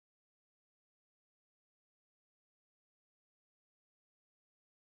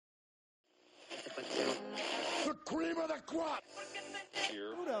squat.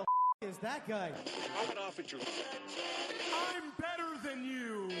 Who the f*** is that guy? I'll get off at you. I'm better than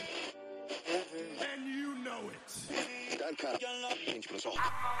you. And you know it. I'm kind of change for us all.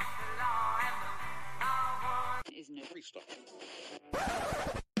 Isn't it? Free stuff.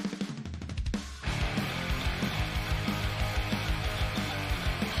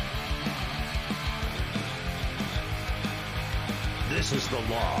 This is The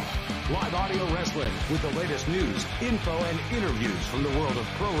Law. Live audio wrestling with the latest news, info, and interviews from the world of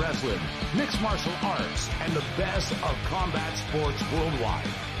pro wrestling, mixed martial arts, and the best of combat sports worldwide.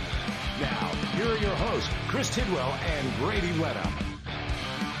 Now, here are your hosts, Chris Tidwell and Bradie Whetham.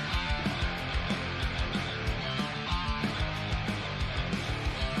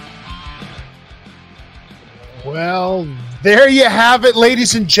 Well, there you have it,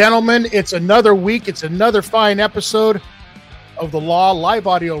 ladies and gentlemen. It's another week. It's another fine episode of The Law, live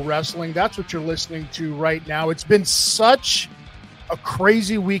audio wrestling. That's what you're listening to right now. It's been such a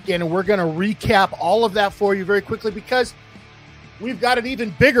crazy weekend, and we're going to recap all of that for you very quickly because we've got an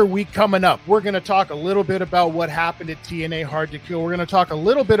even bigger week coming up. We're going to talk a little bit about what happened at TNA Hard to Kill. We're going to talk a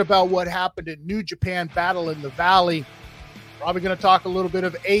little bit about what happened at New Japan Battle in the Valley. Probably going to talk a little bit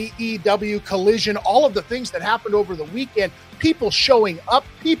of AEW Collision, all of the things that happened over the weekend. People showing up,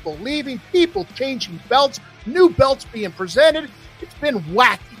 people leaving, people changing belts, new belts being presented. It's been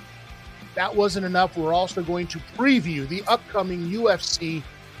wacky. That wasn't enough. We're also going to preview the upcoming UFC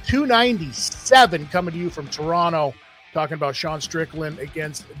 297 coming to you from Toronto, talking about Sean Strickland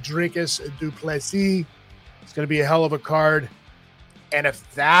against Dricus du Plessis. It's going to be a hell of a card. And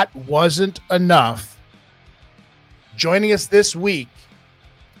if that wasn't enough, joining us this week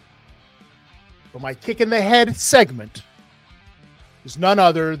for my Kick in the Head segment is none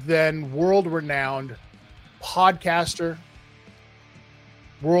other than world-renowned podcaster,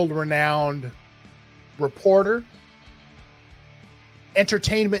 world-renowned reporter,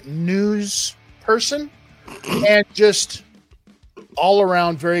 entertainment news person, and just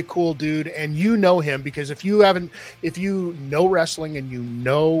all-around very cool dude. And you know him because if you know wrestling and you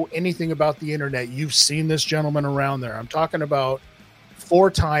know anything about the internet, you've seen this gentleman around there. I'm talking about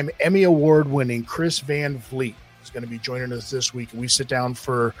 4-time Emmy Award-winning Chris Van Vliet is going to be joining us this week. And we sit down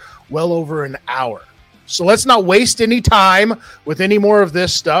for well over an hour. So let's not waste any time with any more of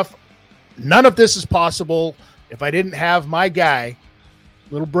this stuff. None of this is possible if I didn't have my guy,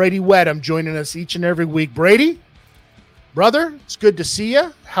 little Bradie Whetham, joining us each and every week. Bradie, brother, it's good to see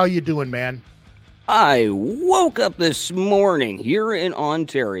you. How you doing, man? I woke up this morning here in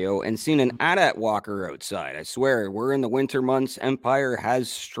Ontario and seen an AT-AT walker outside. I swear, we're in the winter months. Empire has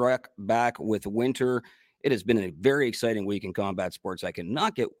struck back with winter. It has been a very exciting week in combat sports. I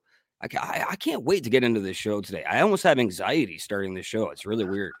can't wait to get into this show today. I almost have anxiety starting this show. It's really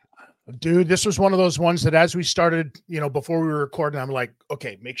weird. Dude, this was one of those ones that as we started, before we were recording, I'm like,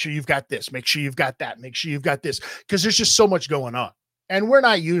 okay, make sure you've got this, make sure you've got that, make sure you've got this, because there's just so much going on. And we're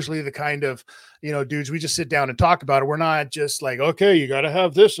not usually the kind of, dudes, we just sit down and talk about it. We're not just like, okay, you got to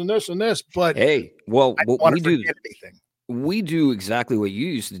have this and this and this. But hey, well, we do exactly what you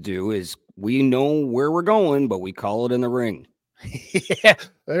used to do is we know where we're going, but we call it in the ring. Yeah,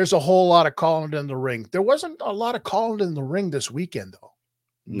 there's a whole lot of calling it in the ring. There wasn't a lot of calling it in the ring this weekend, though.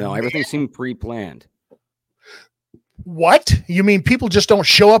 No, everything seemed pre-planned. What? You mean people just don't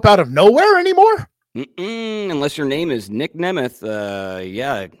show up out of nowhere anymore? Unless your name is Nick Nemeth,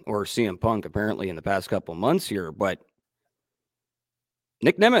 or CM Punk, apparently in the past couple months here. But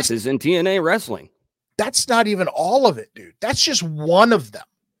Nick Nemeth is in TNA Wrestling. That's not even all of it, dude. That's just one of them.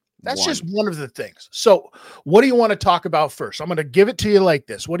 That's just one of the things. So what do you want to talk about first? I'm going to give it to you like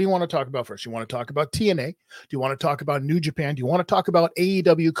this. What do you want to talk about first? You want to talk about TNA? Do you want to talk about New Japan? Do you want to talk about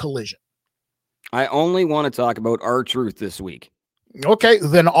AEW Collision? I only want to talk about R-Truth this week. Okay,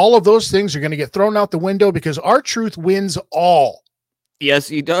 then all of those things are going to get thrown out the window because R-Truth wins all. Yes,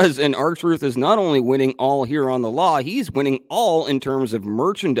 he does. And R-Truth is not only winning all here on The Law, he's winning all in terms of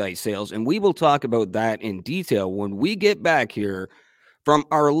merchandise sales. And we will talk about that in detail when we get back here from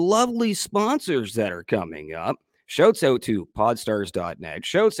our lovely sponsors that are coming up. Shouts out to podstars.net.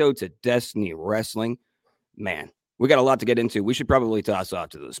 Shouts out to Destiny Wrestling. Man, we got a lot to get into. We should probably toss off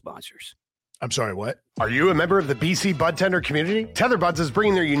to those sponsors. I'm sorry, what? Are you a member of the BC Bud Tender community? Tether Buds is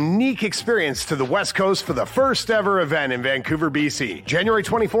bringing their unique experience to the West Coast for the first ever event in Vancouver, BC. January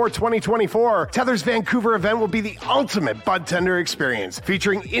 24, 2024, Tether's Vancouver event will be the ultimate Bud Tender experience,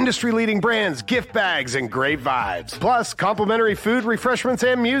 featuring industry-leading brands, gift bags, and great vibes. Plus, complimentary food, refreshments,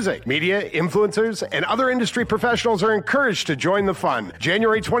 and music. Media, influencers, and other industry professionals are encouraged to join the fun.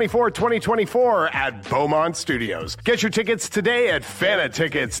 January 24, 2024 at Beaumont Studios. Get your tickets today at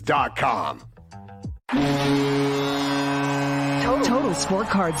fanatickets.com.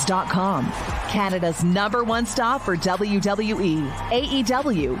 TotalSportCards.com, Canada's #1 stop for WWE,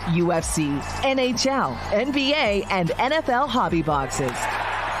 AEW, UFC, NHL, NBA, and NFL hobby boxes.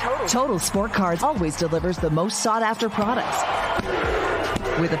 Total Sport Cards always delivers the most sought-after products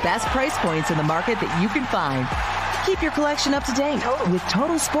with the best price points in the market that you can find. Keep your collection up to date with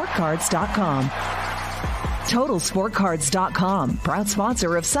TotalSportCards.com. TotalSportCards.com, proud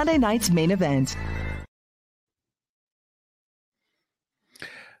sponsor of Sunday night's main event.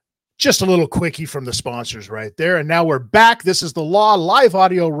 Just a little quickie from the sponsors right there. And now we're back. This is the Law Live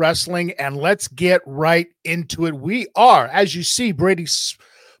Audio Wrestling, and let's get right into it. We are, as you see, Bradie's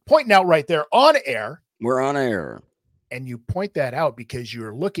pointing out right there, on air. We're on air. And you point that out because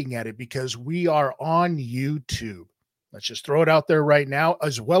you're looking at it, because we are on YouTube. Let's just throw it out there right now,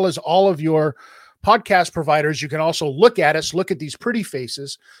 as well as all of your podcast providers. You can also look at us, look at these pretty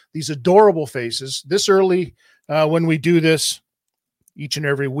faces, these adorable faces this early when we do this each and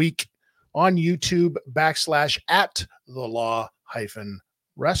every week on YouTube /at the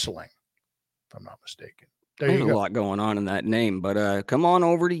law-wrestling, if I'm not mistaken. There's a lot going on in that name, but come on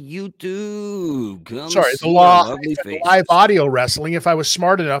over to YouTube. The Live Audio Wrestling. If I was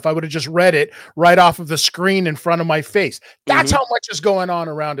smart enough, I would have just read it right off of the screen in front of my face. That's how much is going on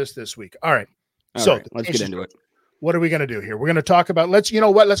around us this week. All right. Let's get into it. What are we going to do here? We're going to talk about, let's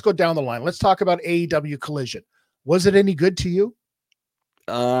go down the line. Let's talk about AEW Collision. Was it any good to you?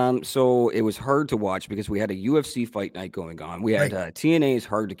 So it was hard to watch because we had a UFC fight night going on. We had TNA's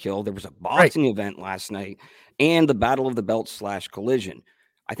Hard to Kill. There was a boxing event last night and the Battle of the Belts / Collision.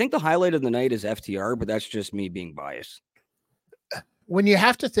 I think the highlight of the night is FTR, but that's just me being biased. When you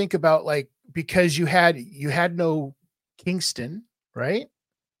have to think about, like, because you had no Kingston, right?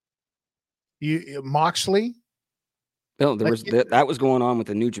 Moxley. No, there was that was going on with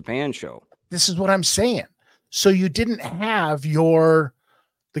the New Japan show. This is what I'm saying. So you didn't have the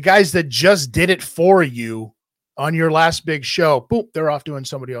guys that just did it for you on your last big show. Boom, they're off doing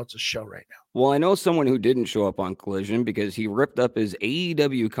somebody else's show right now. Well, I know someone who didn't show up on Collision because he ripped up his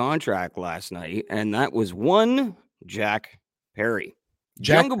AEW contract last night, and that was one Jack Perry.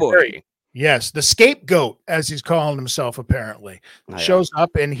 Jungle Boy. Yes, the scapegoat, as he's calling himself, apparently, shows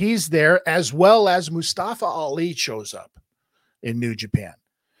up, and he's there, as well as Mustafa Ali shows up in New Japan.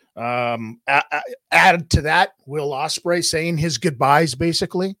 Added to that, Will Ospreay saying his goodbyes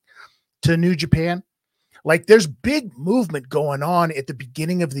basically to New Japan. Like, there's big movement going on at the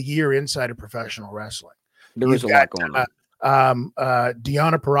beginning of the year inside of professional wrestling. There is a lot going on.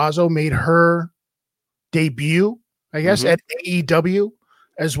 Deonna Purrazzo made her debut, I guess, at AEW,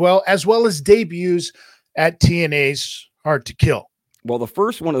 as well as debuts at TNA's Hard to Kill. Well, the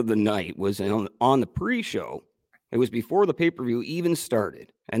first one of the night was on the pre-show. It was before the pay-per-view even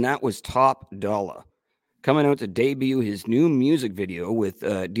started, and that was Top Dollar coming out to debut his new music video with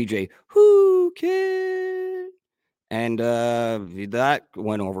DJ Who Kid, and that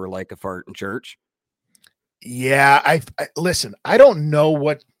went over like a fart in church. Yeah, I listen. I don't know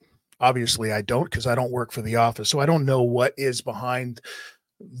what. Obviously, I don't, because I don't work for the office, so I don't know what is behind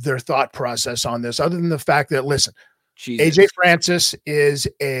their thought process on this, other than the fact that, listen, AJ Francis is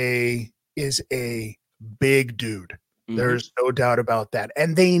a big dude. There's no doubt about that.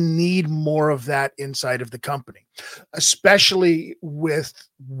 And they need more of that inside of the company, especially with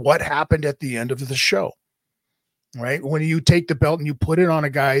what happened at the end of the show, right? When you take the belt and you put it on a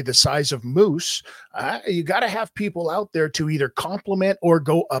guy the size of Moose, you got to have people out there to either compliment or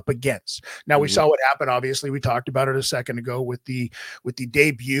go up against. Now, we saw what happened. Obviously, we talked about it a second ago with the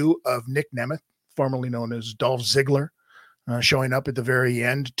debut of Nick Nemeth, formerly known as Dolph Ziggler, showing up at the very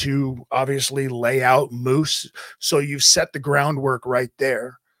end to obviously lay out Moose. So you've set the groundwork right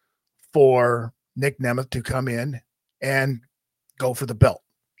there for Nick Nemeth to come in and go for the belt.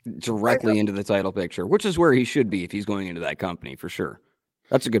 Directly into the title picture, which is where he should be if he's going into that company for sure.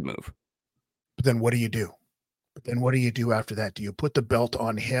 That's a good move. But then what do you do? After that? Do you put the belt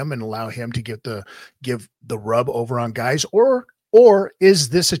on him and allow him to give the rub over on guys? Or is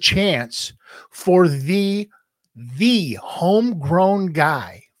this a chance for the homegrown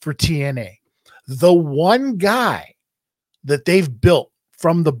guy for TNA, the one guy that they've built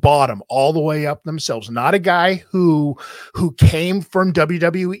from the bottom all the way up themselves, not a guy who came from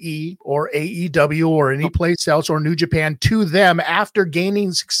WWE or AEW or any place else or New Japan to them after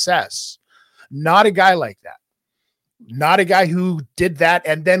gaining success? Not a guy like that. Not a guy who did that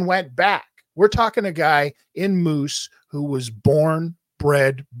and then went back. We're talking a guy in Moose who was born,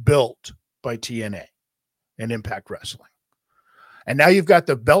 bred, built by TNA and Impact Wrestling. And now you've got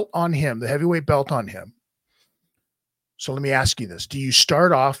the belt on him, the heavyweight belt on him. So let me ask you this. Do you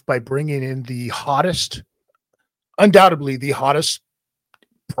start off by bringing in undoubtedly the hottest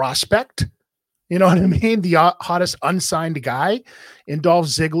prospect. You know what I mean? The hottest unsigned guy in Dolph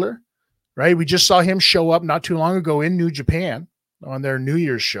Ziggler, right? We just saw him show up not too long ago in New Japan on their New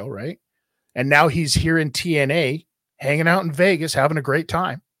Year's show, right? And now he's here in TNA, hanging out in Vegas, having a great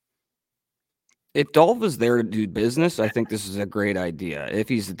time. If Dolph is there to do business, I think this is a great idea. If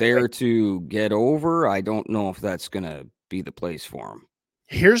he's there to get over, I don't know if that's going to be the place for him.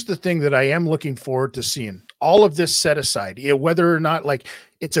 Here's the thing that I am looking forward to seeing. All of this set aside, whether or not, like,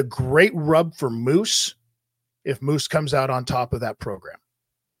 it's a great rub for Moose if Moose comes out on top of that program.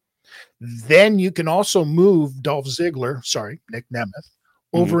 Then you can also move Dolph Ziggler, Nick Nemeth,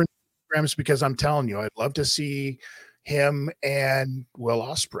 over in programs, because I'm telling you, I'd love to see him and Will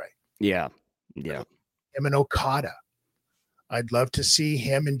Ospreay. Yeah. Him and Okada. I'd love to see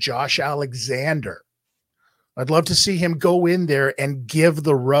him and Josh Alexander. I'd love to see him go in there and give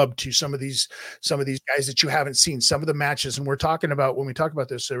the rub to some of these guys that you haven't seen. Some of the matches, and we're talking about, when we talk about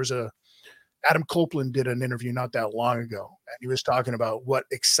this, there was Adam Copeland did an interview not that long ago, and he was talking about what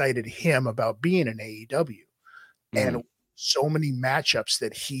excited him about being in AEW, and so many matchups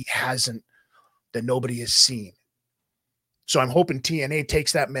that he hasn't, that nobody has seen. So I'm hoping TNA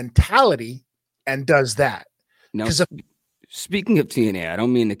takes that mentality and does that. Now, speaking of TNA, I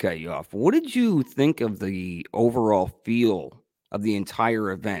don't mean to cut you off. What did you think of the overall feel of the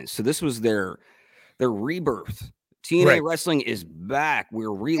entire event? So this was their rebirth. TNA Wrestling is back. We're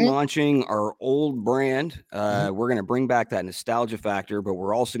relaunching our old brand. We're going to bring back that nostalgia factor, but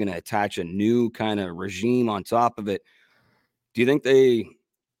we're also going to attach a new kind of regime on top of it. Do you think they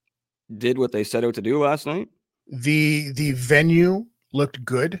did what they set out to do last night? The venue looked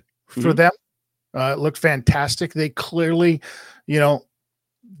good for them. It looked fantastic. They clearly,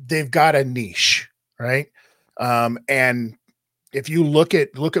 they've got a niche, right? And if you look at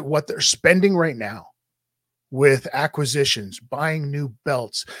what they're spending right now with acquisitions, buying new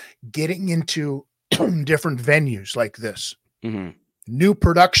belts, getting into different venues like this, new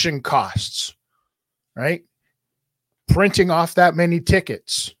production costs, right? Printing off that many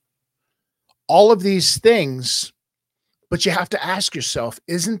tickets, all of these things. But you have to ask yourself,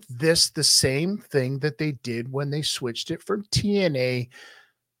 isn't this the same thing that they did when they switched it from TNA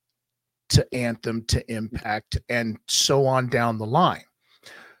to Anthem to Impact and so on down the line?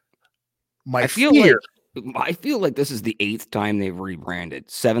 I feel like this is the 8th time they've rebranded,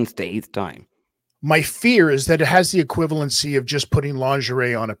 7th to 8th time. My fear is that it has the equivalency of just putting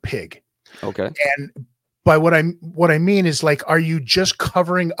lingerie on a pig. Okay. And by what I mean is, like, are you just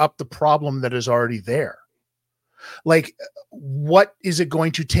covering up the problem that is already there? Like, what is it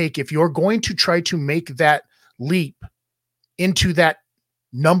going to take if you're going to try to make that leap into that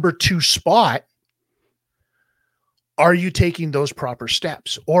number 2 spot? Are you taking those proper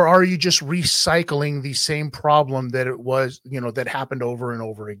steps, or are you just recycling the same problem that it was, that happened over and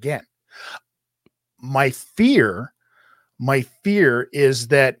over again? My fear is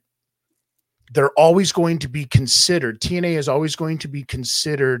that they're always going to be considered. TNA is always going to be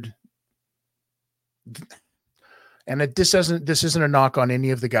considered. And this isn't a knock on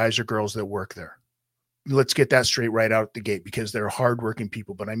any of the guys or girls that work there. Let's get that straight right out the gate, because they're hardworking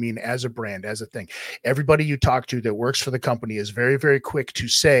people. But I mean, as a brand, as a thing, everybody you talk to that works for the company is very, very quick to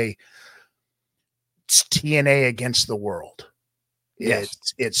say it's TNA against the world. Yes.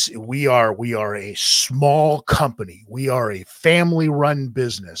 We are a small company. We are a family run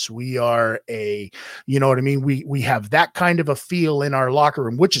business. We are you know what I mean? We have that kind of a feel in our locker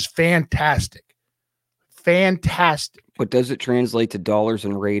room, which is fantastic. Fantastic. But does it translate to dollars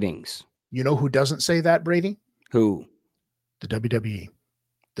and ratings? You know who doesn't say that, Bradie? Who? The WWE.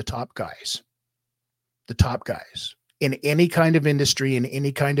 The top guys. The top guys in any kind of industry, in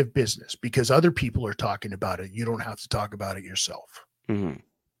any kind of business, because other people are talking about it. You don't have to talk about it yourself.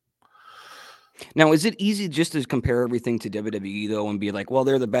 Now, is it easy just to compare everything to WWE, though, and be like, well,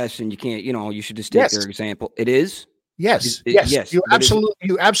 they're the best and you can't, you should just take their example? It is? Yes. You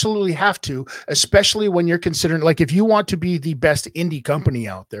absolutely have to, especially when you're considering, like, if you want to be the best indie company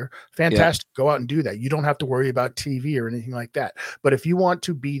out there, fantastic. Go out and do that. You don't have to worry about TV or anything like that. But if you want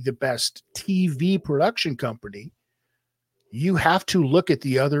to be the best TV production company, you have to look at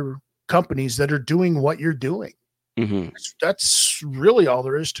the other companies that are doing what you're doing. That's really all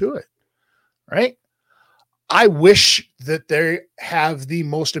there is to it. Right? I wish that they have the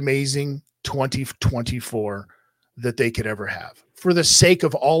most amazing 2024 that they could ever have, for the sake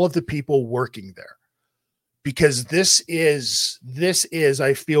of all of the people working there, because this is,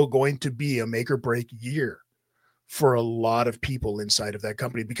 I feel, going to be a make or break year for a lot of people inside of that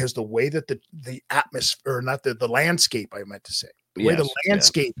company, because the way that the atmosphere, or not the landscape, I meant to say, the way the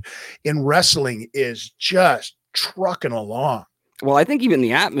landscape in wrestling is just trucking along. Well, I think even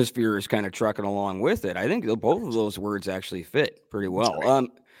the atmosphere is kind of trucking along with it. I think both of those words actually fit pretty well.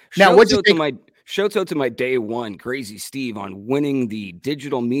 Now, what'd you think? Shouts out to my day one, Crazy Steve, on winning the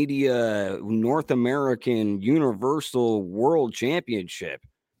Digital Media North American Universal World Championship.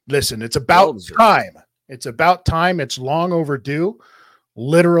 Listen, it's about time. It's about time. It's long overdue,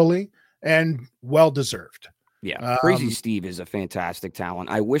 literally, and well-deserved. Yeah, Crazy Steve is a fantastic talent.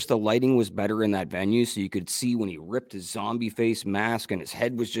 I wish the lighting was better in that venue so you could see when he ripped his zombie face mask and his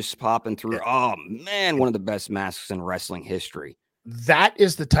head was just popping through. Yeah. Oh, man, one of the best masks in wrestling history. That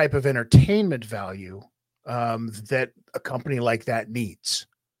is the type of entertainment value that a company like that needs.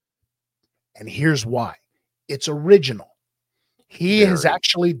 And here's why. It's original. He has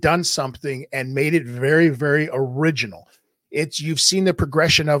actually done something and made it very, very original. You've seen the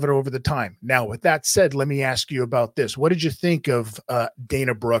progression of it over the time. Now, with that said, let me ask you about this. What did you think of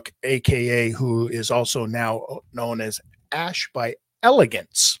Dana Brooke, aka who is also now known as Ash by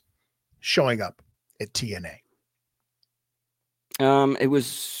Elegance, showing up at TNA?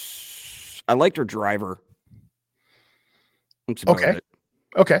 I liked her driver. Okay.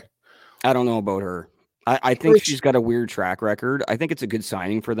 Okay. I don't know about her. I think she's got a weird track record. I think it's a good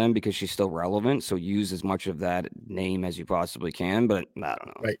signing for them because she's still relevant. So use as much of that name as you possibly can. But I don't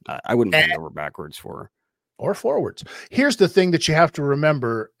know. Right. I wouldn't bend over backwards for her. Or forwards. Here's the thing that you have to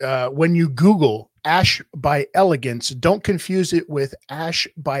remember. When you Google Ash by Elegance, don't confuse it with Ash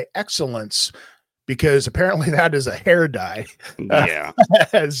by Excellence, because apparently that is a hair dye. Yeah.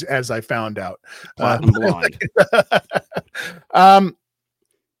 As I found out. Platinum blonde.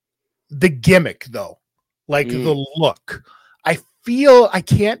 The gimmick, though. Like the look, I feel I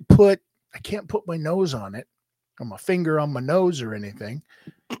can't put my nose on it, or my finger on my nose or anything,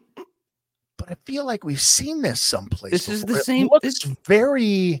 but I feel like we've seen this someplace. This is before. the same. It's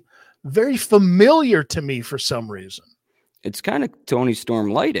very, very familiar to me for some reason. It's kind of Tony Storm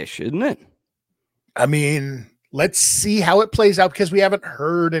lightish, isn't it? I mean, let's see how it plays out because we haven't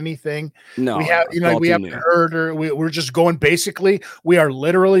heard anything. No, we haven't heard, or we're just going. Basically, we are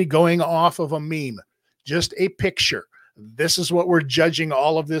literally going off of a meme. Just a picture. This is what we're judging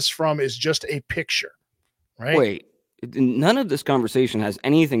all of this from, is just a picture, right? Wait, none of this conversation has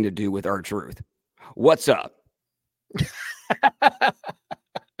anything to do with R-Truth. What's up?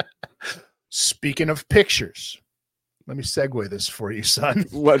 Speaking of pictures, let me segue this for you, son.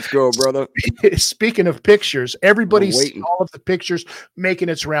 Let's go, brother. Speaking of pictures, everybody's seen all of the pictures making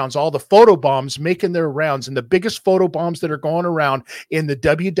its rounds, all the photo bombs making their rounds. And the biggest photo bombs that are going around in the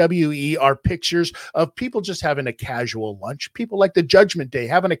WWE are pictures of people just having a casual lunch. People like the Judgment Day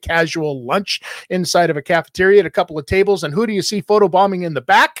having a casual lunch inside of a cafeteria at a couple of tables. And who do you see photo bombing in the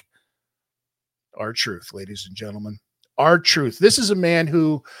back? R-Truth, ladies and gentlemen. R-Truth. This is a man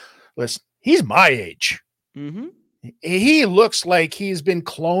who, listen, he's my age. Mm-hmm. He looks like he's been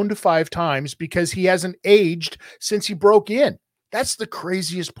cloned 5 times because he hasn't aged since he broke in. That's the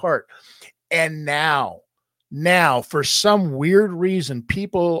craziest part. And now, for some weird reason,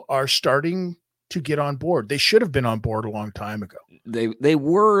 people are starting to get on board. They should have been on board a long time ago. They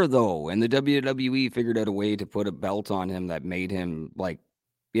were, though, and the WWE figured out a way to put a belt on him that made him, like,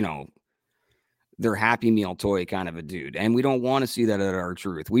 their Happy Meal toy kind of a dude. And we don't want to see that at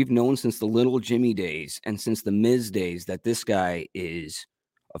R-Truth. We've known since the Little Jimmy days and since the Miz days that this guy is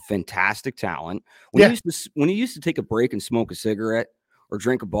a fantastic talent. When he used to take a break and smoke a cigarette or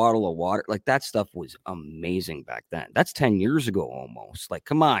drink a bottle of water, like, that stuff was amazing back then. That's 10 years ago almost. Like,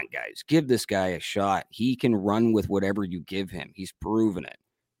 come on, guys, give this guy a shot. He can run with whatever you give him. He's proven it.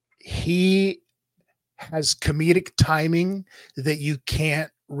 He has comedic timing that you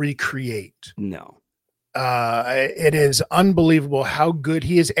can't recreate. No. It is unbelievable how good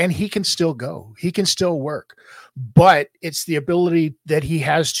he is, and he can still go. He can still work, but it's the ability that he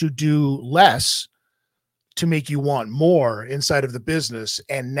has to do less to make you want more inside of the business.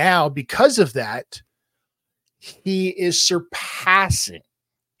 And now, because of that, he is surpassing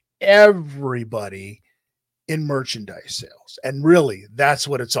everybody in merchandise sales. And really, that's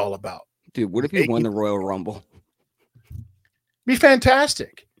what it's all about. Dude, what if he won the Royal Rumble? Be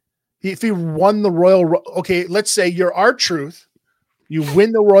fantastic. If he won the okay, let's say you're R-Truth, you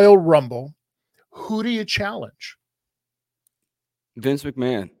win the Royal Rumble. Who do you challenge? Vince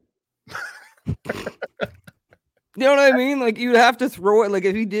McMahon. You know what I mean? Like, you'd have to throw it. Like,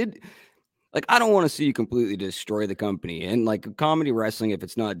 if he did, like, I don't want to see you completely destroy the company. And like, comedy wrestling, if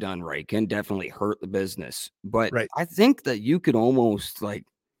it's not done right, can definitely hurt the business. But right. I think that you could almost, like,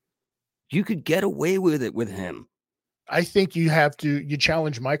 you could get away with it with him. I think you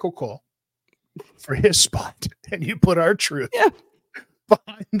challenge Michael Cole for his spot, and you put R-Truth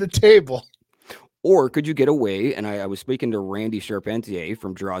behind the table. Or could you get away? And I was speaking to Randy Charpentier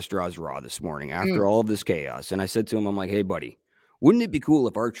from Draws Raw this morning after all of this chaos. And I said to him, I'm like, hey, buddy, wouldn't it be cool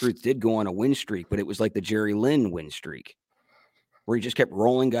if R-Truth did go on a win streak, but it was like the Jerry Lynn win streak, where he just kept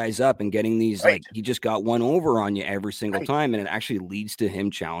rolling guys up and getting these, like, he just got one over on you every single time, and it actually leads to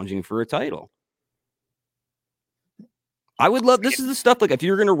him challenging for a title. I would love, this is the stuff, like, if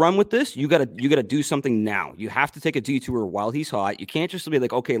you're going to run with this, you gotta do something now. You have to take a detour while he's hot. You can't just be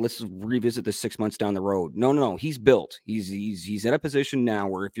like, okay, let's revisit this 6 months down the road. No. He's built. He's in a position now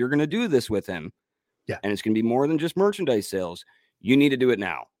where if you're going to do this with him, and it's going to be more than just merchandise sales, you need to do it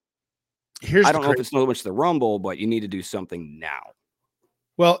now. I don't know if it's so much the Rumble, but you need to do something now.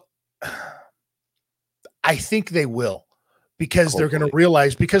 Well, I think they will, because they're going to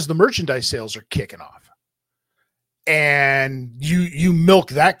realize, because the merchandise sales are kicking off. And you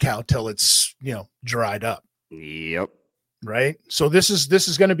milk that cow till it's, dried up. Yep. Right. So this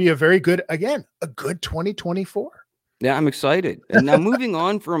is going to be a good 2024. Yeah, I'm excited. And now moving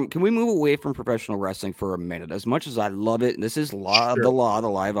on can we move away from professional wrestling for a minute? As much as I love it, this is the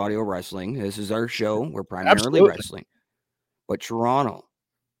live audio wrestling. This is our show. We're primarily wrestling. But Toronto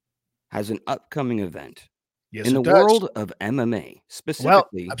has an upcoming event in the world of MMA,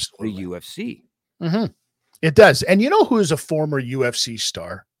 specifically the UFC. Mm-hmm. It does. And you know who is a former UFC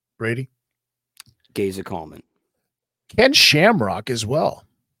star, Bradie? Gaza Coleman. Ken Shamrock as well.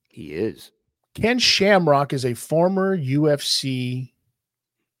 He is. Ken Shamrock is a former UFC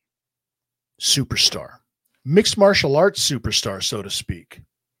superstar, mixed martial arts superstar, so to speak.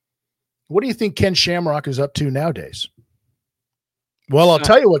 What do you think Ken Shamrock is up to nowadays? Well, I'll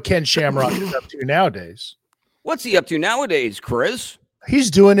tell you what Ken Shamrock is up to nowadays. What's he up to nowadays, Chris?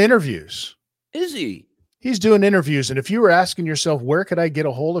 He's doing interviews. Is he? He's doing interviews. And if you were asking yourself, where could I get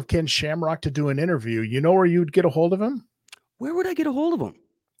a hold of Ken Shamrock to do an interview? You know where you'd get a hold of him? Where would I get a hold of him?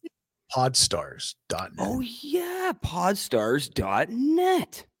 Podstars.net. Oh, yeah.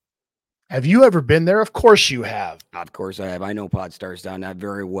 Podstars.net. Have you ever been there? Of course you have. Of course I have. I know Podstars.net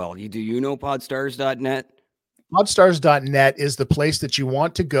very well. Do you know Podstars.net? Podstars.net is the place that you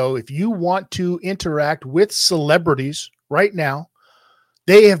want to go if you want to interact with celebrities right now.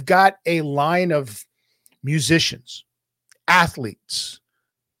 They have got a line of musicians, athletes,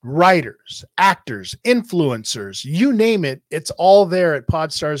 writers, actors, influencers, you name it. It's all there at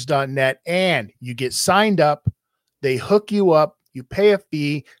podstars.net, and you get signed up. They hook you up. You pay a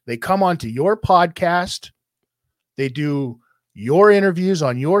fee. They come onto your podcast. They do your interviews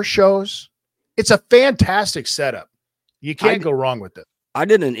on your shows. It's a fantastic setup. You can't go wrong with it. I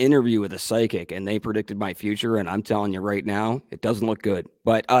did an interview with a psychic, and they predicted my future, and I'm telling you right now, it doesn't look good.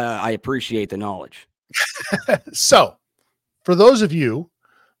 But I appreciate the knowledge. So, for those of you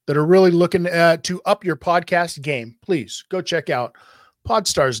that are really looking to up your podcast game, please go check out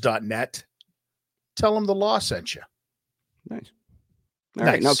podstars.net. Tell them the law sent you. Nice. All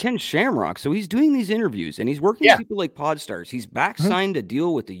right. Now, Ken Shamrock, so he's doing these interviews, and he's working with people like Podstars. He's signed a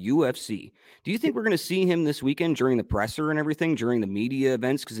deal with the UFC. Do you think we're going to see him this weekend during the presser and everything, during the media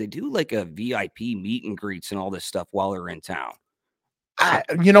events? Because they do like a VIP meet and greets and all this stuff while they're in town.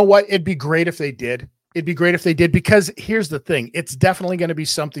 You know what? It'd be great if they did. It'd be great if they did, because here's the thing. It's definitely going to be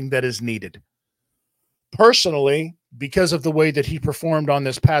something that is needed. Personally, because of the way that he performed on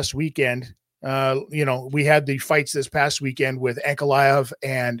this past weekend, we had the fights this past weekend with Ankalaev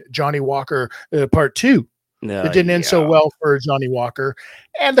and Johnny Walker, part 2. It didn't end so well for Johnny Walker.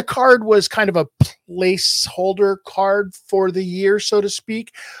 And the card was kind of a placeholder card for the year, so to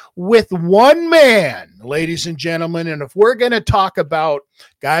speak, with one man, ladies and gentlemen. And if we're going to talk about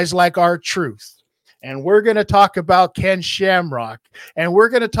guys like R-Truth, and we're going to talk about Ken Shamrock, and we're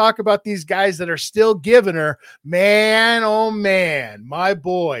going to talk about these guys that are still giving her, man, oh man, my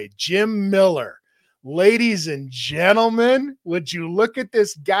boy, Jim Miller. Ladies and gentlemen, would you look at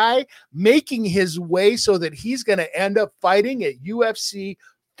this guy making his way so that he's going to end up fighting at UFC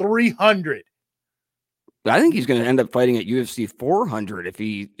 300? I think he's going to end up fighting at UFC 400 if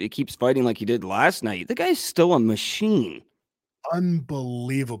he keeps fighting like he did last night. The guy's still a machine.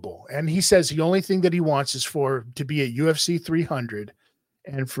 Unbelievable. And he says the only thing that he wants is to be at UFC 300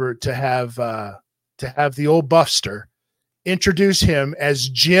 and to have the old Buffster introduce him as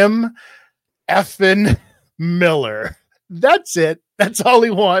Jim effing Miller. That's it. That's all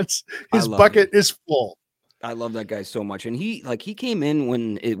he wants. His bucket is full. I love that guy so much. And he came in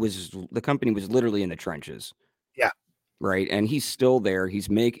when the company was literally in the trenches. Yeah. Right. And he's still there. He's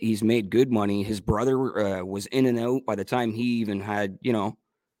made good money. His brother was in and out by the time he even had,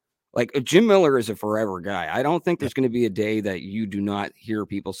 Jim Miller is a forever guy. I don't think there's going to be a day that you do not hear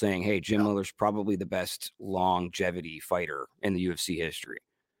people saying, hey, Jim Miller's probably the best longevity fighter in the UFC history.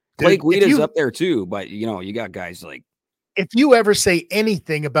 Clay Guida's up there too, but you got guys like. If you ever say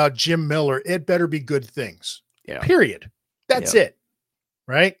anything about Jim Miller, it better be good things. Yeah. Period. That's it.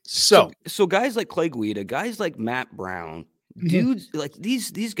 Right. So guys like Clay Guida, guys like Matt Brown, dudes like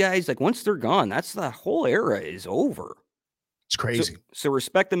these guys, like once they're gone, that's the whole era is over. It's crazy. So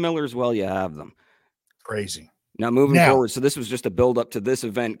respect the Millers while you have them. Crazy. Now moving forward. So this was just a build up to this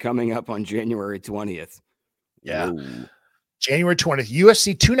event coming up on January 20th. Yeah. Ooh. January 20th,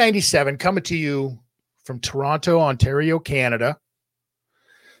 UFC 297 coming to you from Toronto, Ontario, Canada.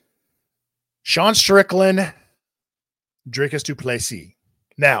 Sean Strickland, Dricus du Plessis.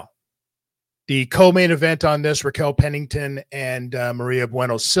 Now, the co-main event on this, Raquel Pennington and Maria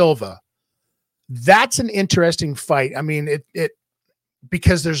Bueno Silva. That's an interesting fight. I mean, it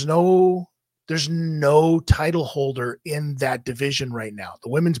because there's no title holder in that division right now. The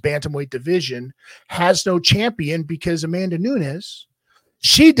women's bantamweight division has no champion because Amanda Nunes,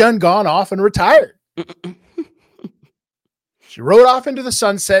 she done gone off and retired. She rode off into the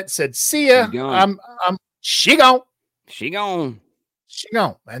sunset, said, "See ya." She gone.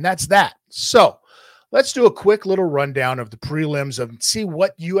 And that's that. So let's do a quick little rundown of the prelims and see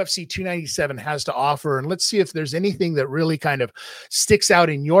what UFC 297 has to offer. And let's see if there's anything that really kind of sticks out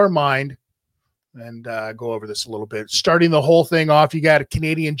in your mind. And go over this a little bit. Starting the whole thing off, you got a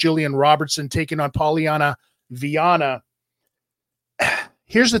Canadian Jillian Robertson taking on Polyana Viana.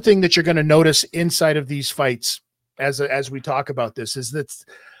 Here's the thing that you're going to notice inside of these fights as we talk about this is that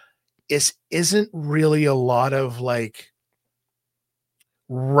this isn't really a lot of like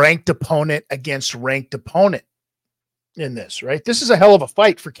ranked opponent against ranked opponent in this, right? This is a hell of a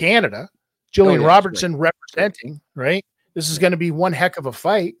fight for Canada. Jillian Robertson representing, right? This is going to be one heck of a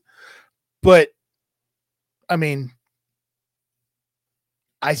fight. But I mean,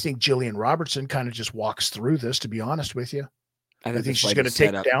 I think Jillian Robertson kind of just walks through this, to be honest with you. I think she's going to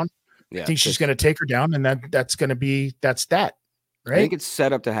take her down. Yeah, I think she's going to take her down, and that's going to be that's that. Right? I think it's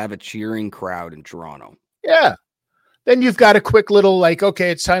set up to have a cheering crowd in Toronto. Yeah. Then you've got a quick little like, okay,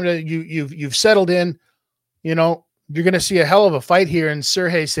 it's time to you've settled in. You're going to see a hell of a fight here in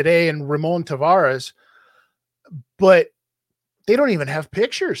Sergey Sade and Ramon Tavares, but they don't even have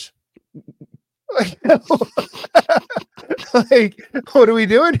pictures. Like, what are we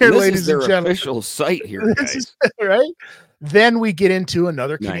doing here, ladies and gentlemen? Official site here, guys. Right? Then we get into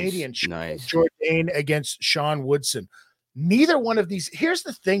another Canadian, Jourdain against Sean Woodson. Neither one of these. Here's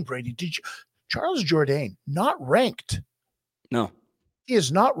the thing, Bradie. Charles Jourdain not ranked? No, he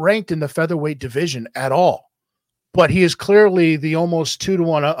is not ranked in the featherweight division at all. But he is clearly the almost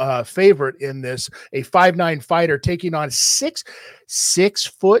 2-1 favorite in this. A 5'9" fighter taking on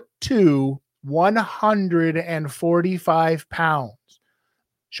 6'2", 145 pounds.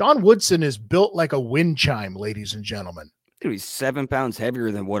 Sean Woodson is built like a wind chime, ladies and gentlemen. Dude, he's 7 pounds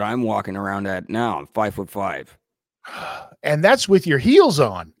heavier than what I'm walking around at now. I'm 5'5". And that's with your heels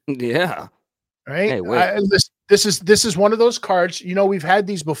on. Yeah. Right. Hey, wait. This is one of those cards. We've had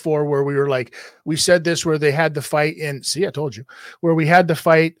these before where we were like, we said this where they had the fight in. See, I told you where we had the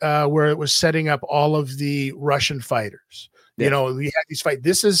fight where it was setting up all of the Russian fighters. Yeah. We had these fights.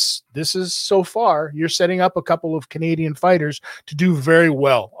 This is so far. You're setting up a couple of Canadian fighters to do very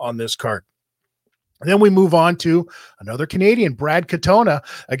well on this card. And then we move on to another Canadian, Brad Katona,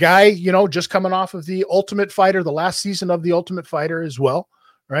 a guy, just coming off of the Ultimate Fighter, the last season of the Ultimate Fighter as well,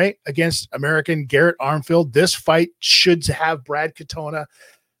 right? Against American Garrett Armfield. This fight should have Brad Katona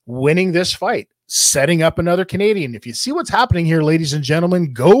winning this fight, setting up another Canadian. If you see what's happening here, ladies and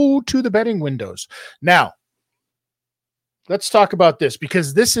gentlemen, go to the betting windows. Now, let's talk about this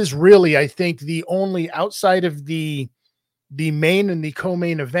because this is really, I think, the only outside of the main and the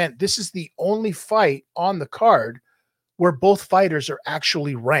co-main event. This is the only fight on the card where both fighters are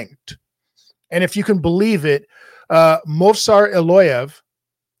actually ranked. And if you can believe it, Movsar Eloyev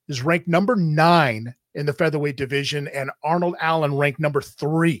is ranked number 9 in the featherweight division and Arnold Allen ranked number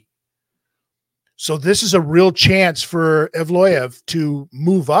 3. So this is a real chance for Evloev to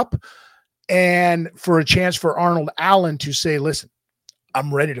move up and for a chance for Arnold Allen to say, listen,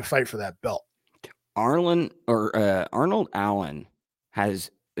 I'm ready to fight for that belt. Arnold Allen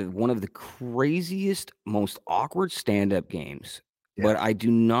has one of the craziest, most awkward stand-up games, but I do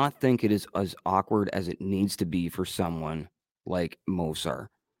not think it is as awkward as it needs to be for someone like Movsar.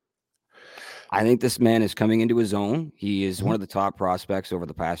 I think this man is coming into his own. He is one of the top prospects over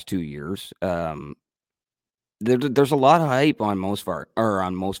the past 2 years. There's a lot of hype on Movsar.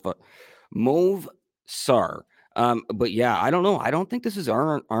 But yeah, I don't know. I don't think this is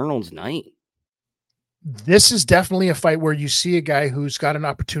Arnold's night. This is definitely a fight where you see a guy who's got an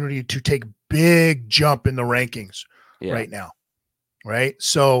opportunity to take big jump in the rankings right now. right?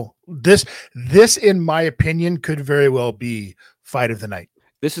 So this, in my opinion, could very well be fight of the night.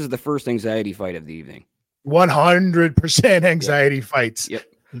 This is the first anxiety fight of the evening. 100% anxiety fights. Yep.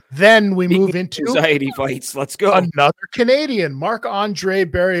 Then we move into anxiety fights. Let's go. Another Canadian, Marc-Andre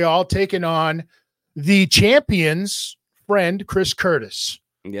Barrial, taking on the champion's friend, Chris Curtis.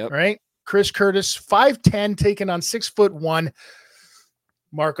 Yep. Right? Chris Curtis, 5'10", taking on 6'1",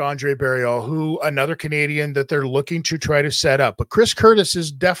 Marc-Andre Barrial, who another Canadian that they're looking to try to set up. But Chris Curtis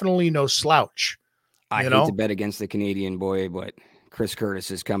is definitely no slouch. I hate to bet against the Canadian boy, but Chris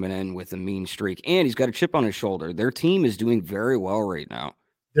Curtis is coming in with a mean streak, and he's got a chip on his shoulder. Their team is doing very well right now.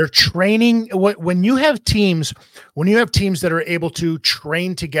 They're training. When you have teams that are able to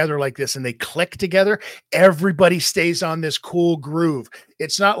train together like this and they click together, everybody stays on this cool groove.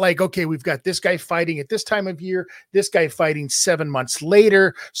 It's not like, okay, we've got this guy fighting at this time of year, this guy fighting 7 months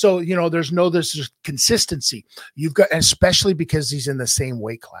later. So, there's consistency. You've got, especially because he's in the same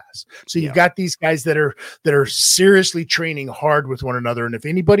weight class. So you've got these guys that are seriously training hard with one another. And if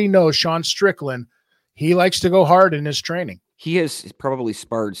anybody knows Sean Strickland, he likes to go hard in his training. He has probably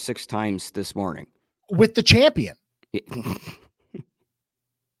sparred 6 times this morning with the champion.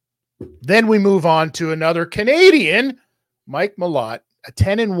 Then we move on to another Canadian, Mike Malott, a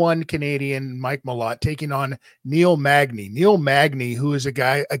 10-1 Canadian, Mike Malott, taking on Neil Magny. Neil Magny, who is a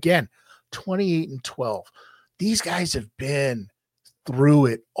guy, again, 28-12. These guys have been through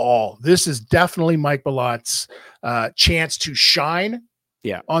it all. This is definitely Mike Malott's chance to shine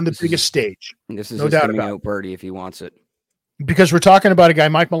on the biggest stage. This is no his doubt coming about out party if he wants it. Because we're talking about a guy,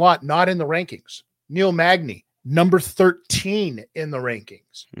 Mike Malott, not in the rankings. Neil Magny, number 13 in the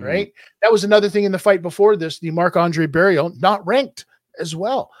rankings, right? That was another thing in the fight before this, the Marc-Andre Barrial, not ranked as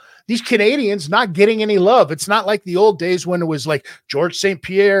well. These Canadians not getting any love. It's not like the old days when it was like George St.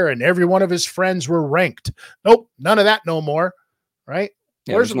 Pierre and every one of his friends were ranked. Nope, none of that no more, right?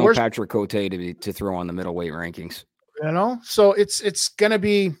 Yeah, there's no Patrick Cote to throw on the middleweight rankings. So it's gonna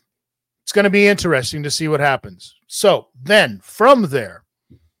be interesting to see what happens. So then from there,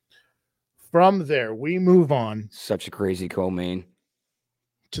 we move on. Such a crazy co-main.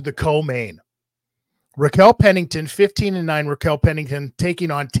 To the co-main. Raquel Pennington, 15-9. Raquel Pennington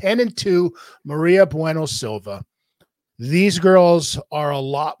taking on 10-2 Maria Bueno Silva. These girls are a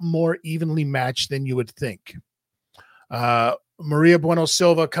lot more evenly matched than you would think. Maria Bueno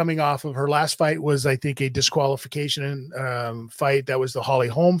Silva, coming off of her last fight, was, I think, a disqualification fight. That was the Holly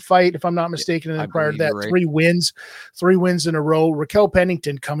Holm fight, if I'm not mistaken. And prior to that, right. 3 wins in a row. Raquel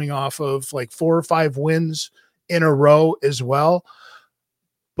Pennington coming off of like 4 or 5 wins in a row as well.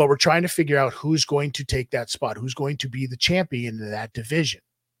 But we're trying to figure out who's going to take that spot, who's going to be the champion in that division,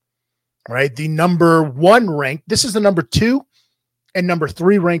 right? The number 1 ranked, this is the number 2 and number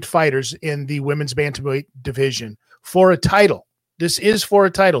 3 ranked fighters in the women's bantamweight division for a title. This is for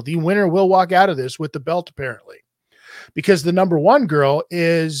a title. The winner will walk out of this with the belt, apparently, because the number 1 girl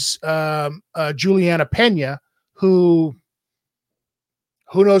is Juliana Pena, who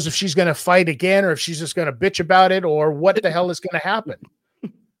knows if she's going to fight again or if she's just going to bitch about it or what the hell is going to happen,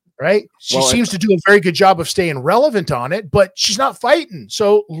 right? She seems to do a very good job of staying relevant on it, but she's not fighting.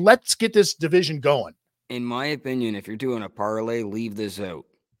 So let's get this division going. In my opinion, if you're doing a parlay, leave this out.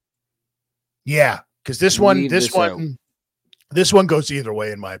 Yeah, because this one goes either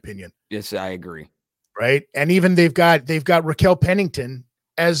way, in my opinion. Yes, I agree. Right, and even they've got Raquel Pennington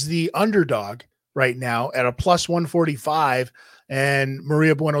as the underdog right now at a plus 145, and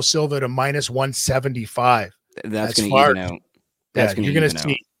Maria Bueno Silva at a minus 175. That's going to even out.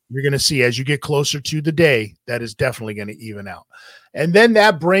 You're going to see as you get closer to the day, that is definitely going to even out. And then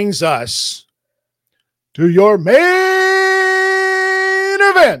that brings us to your main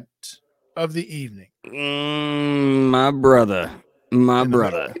event of the evening. My brother.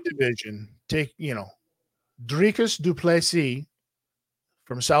 Division. Take, Dricus du Plessis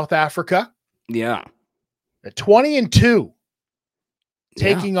from South Africa. Yeah. At 20-2.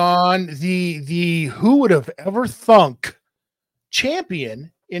 Taking on the who would have ever thunk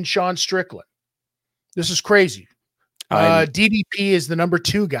champion in Sean Strickland. This is crazy. DDP is the number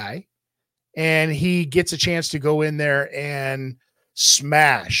 2 guy, and he gets a chance to go in there and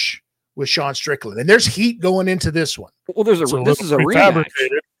smash with Sean Strickland. And there's heat going into this one. Well, this is a rematch.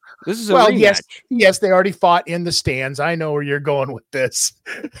 This is a rematch. Yes, they already fought in the stands. I know where you're going with this.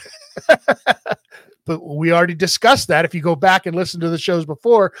 But we already discussed that. If you go back and listen to the shows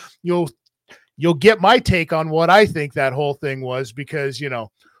before, you'll get my take on what I think that whole thing was, because,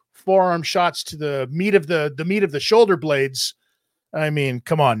 forearm shots to the meat of the shoulder blades. I mean,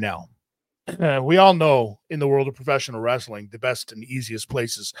 come on now. We all know in the world of professional wrestling, the best and easiest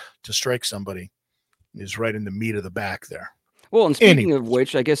places to strike somebody is right in the meat of the back there. Well, and speaking of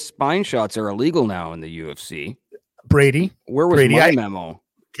which, I guess spine shots are illegal now in the UFC. Bradie, where was my memo?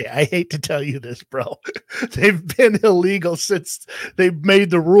 Okay, I hate to tell you this, bro. They've been illegal since they made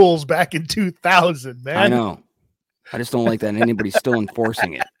the rules back in 2000, man. I know. I just don't like that anybody's still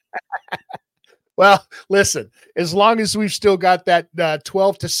enforcing it. Well, listen, as long as we've still got that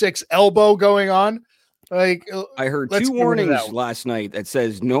 12-6 elbow going on, like I heard 2 warnings last night that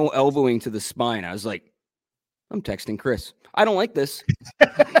says no elbowing to the spine. I was like, I'm texting Chris. I don't like this.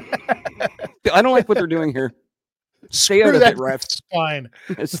 I don't like what they're doing here. Stay out of it, ref. Spine.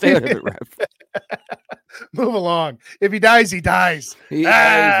 Stay out of it, ref. Move along. If he dies, he dies. He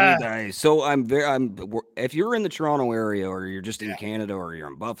dies. So if you're in the Toronto area or you're just in Canada or you're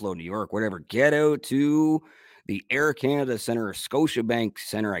in Buffalo, New York, whatever, get out to the Air Canada Center or Scotiabank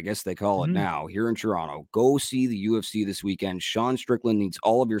Center, I guess they call it now, here in Toronto. Go see the UFC this weekend. Sean Strickland needs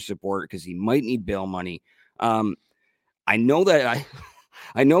all of your support because he might need bail money. I know that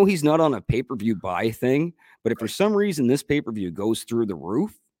I know he's not on a pay-per-view buy thing, but if for some reason this pay-per-view goes through the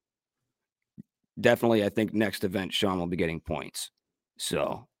roof, definitely I think next event Sean will be getting points.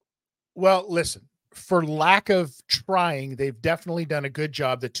 So, well, listen, for lack of trying, they've definitely done a good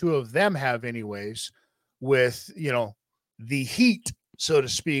job. The two of them have anyways with, the heat, so to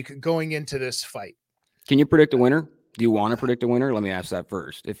speak, going into this fight. Can you predict a winner? Do you want to predict a winner? Let me ask that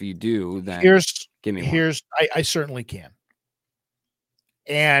first. If you do, then give me one. I certainly can.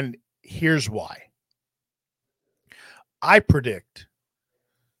 And here's why. I predict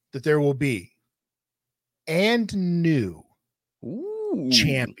that there will be and new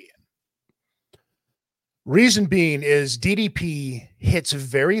champion. Reason being is DDP hits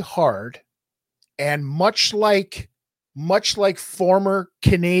very hard, and much like former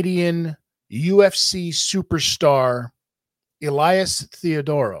Canadian UFC superstar Elias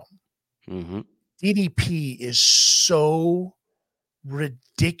Theodoro, DDP is so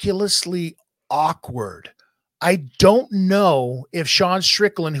ridiculously awkward. I don't know if Sean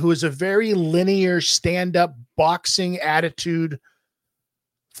Strickland, who is a very linear stand-up boxing attitude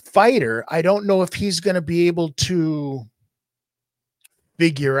fighter, I don't know if he's going to be able to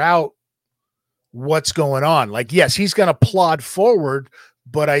figure out what's going on. Like, yes, he's going to plod forward,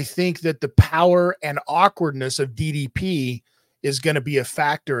 but I think that the power and awkwardness of DDP is going to be a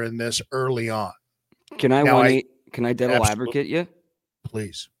factor in this early on. Can I devil advocate you?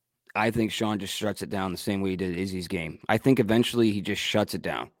 Please. I think Sean just shuts it down the same way he did Izzy's game. I think eventually he just shuts it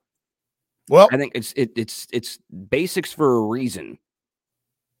down. Well, I think it's basics for a reason.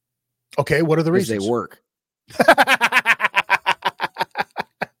 Okay, what are the reasons? They work.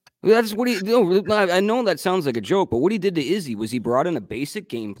 That's what I know that sounds like a joke, but what he did to Izzy was he brought in a basic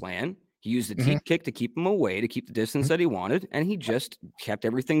game plan. He used the teep kick to keep him away, to keep the distance that he wanted, and he just kept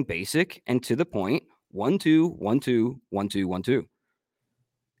everything basic and to the point. 1-2, 1-2, 1-2, 1-2.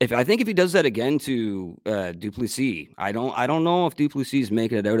 I think if he does that again to Duplessis, I don't know if Duplessis is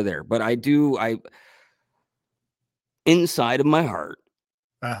making it out of there, but I inside of my heart,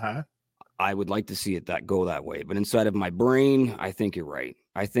 I would like to see it go that way. But inside of my brain, I think you're right.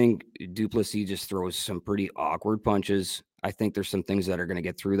 I think Duplessis just throws some pretty awkward punches. I think there's some things that are going to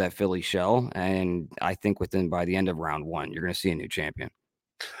get through that Philly shell, and I think by the end of round 1, you're going to see a new champion.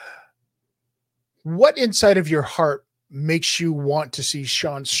 What inside of your heart makes you want to see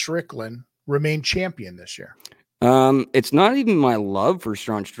Sean Strickland remain champion this year? It's not even my love for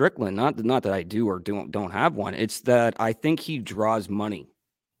Sean Strickland. Not that I do or don't have one. It's that I think he draws money.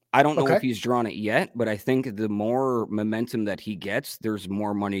 I don't know if he's drawn it yet, but I think the more momentum that he gets, there's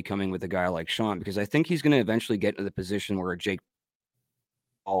more money coming with a guy like Sean, because I think he's going to eventually get to the position where a Jake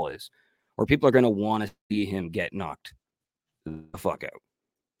Paul is, where people are going to want to see him get knocked the fuck out.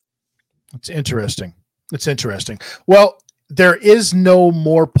 It's interesting. Well, there is no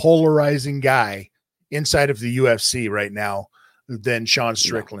more polarizing guy inside of the UFC right now than Sean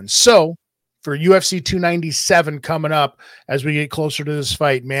Strickland. No. So for UFC 297 coming up as we get closer to this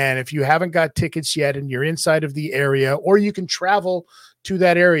fight, man, if you haven't got tickets yet and you're inside of the area, or you can travel to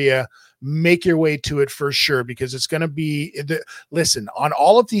that area, make your way to it for sure, because it's going to be listen, on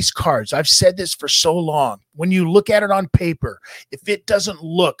all of these cards, I've said this for so long. When you look at it on paper, if it doesn't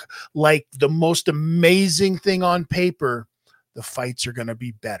look like the most amazing thing on paper, the fights are going to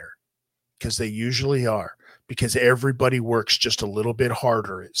be better, because they usually are, because everybody works just a little bit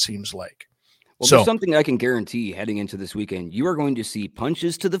harder, it seems like. Well, there's something I can guarantee heading into this weekend. You are going to see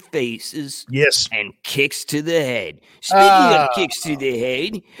punches to the faces, yes, and kicks to the head. Speaking of kicks to the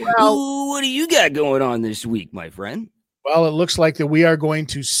head, what do you got going on this week, my friend? Well, it looks like that we are going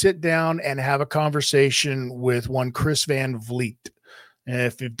to sit down and have a conversation with one Chris Van Vliet.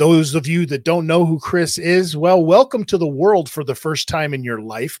 If those of you that don't know who Chris is, well, welcome to the world for the first time in your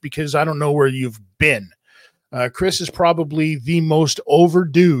life, because I don't know where you've been. Chris is probably the most over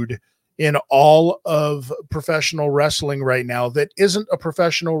dude in all of professional wrestling right now that isn't a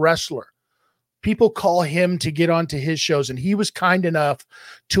professional wrestler. People call him to get onto his shows, and he was kind enough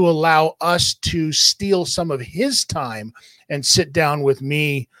to allow us to steal some of his time and sit down with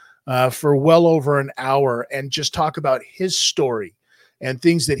me for well over an hour and just talk about his story and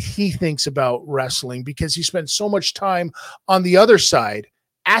things that he thinks about wrestling, because he spent so much time on the other side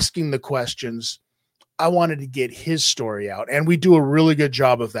asking the questions. I wanted to get his story out, and we do a really good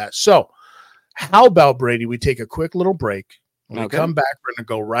job of that. So how about, Bradie, we take a quick little break. When we come back, we're going to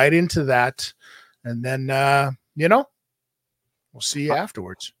go right into that, and then, we'll see you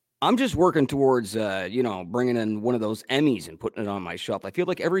afterwards. I'm just working towards, bringing in one of those Emmys and putting it on my shelf. I feel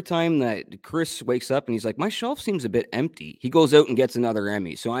like every time that Chris wakes up and he's like, my shelf seems a bit empty, he goes out and gets another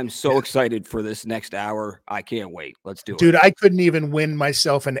Emmy. So I'm so excited for this next hour. I can't wait. Let's do it. Dude, I couldn't even win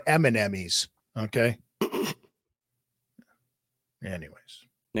myself an Emmys. Okay. Anyways.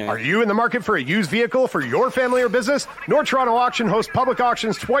 Yeah. Are you in the market for a used vehicle for your family or business? North Toronto Auction hosts public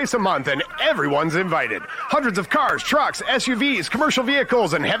auctions twice a month, and everyone's invited. Hundreds of cars, trucks, SUVs, commercial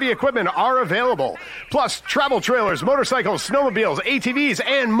vehicles, and heavy equipment are available. Plus, travel trailers, motorcycles, snowmobiles, ATVs,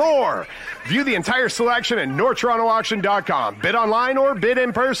 and more. View the entire selection at NorthTorontoAuction.com. Bid online or bid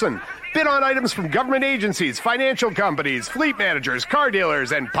in person. Bid on items from government agencies, financial companies, fleet managers, car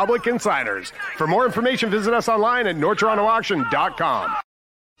dealers, and public consigners. For more information, visit us online at NorthTorontoAuction.com.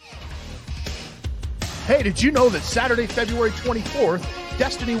 Hey, did you know that Saturday, February 24th,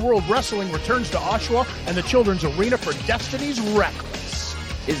 Destiny World Wrestling returns to Oshawa and the Children's Arena for Destiny's Reckless?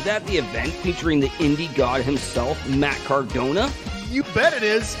 Is that the event featuring the indie god himself, Matt Cardona? You bet it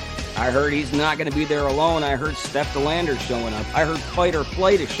is. I heard he's not going to be there alone. I heard Steph DeLander's showing up. I heard Fight or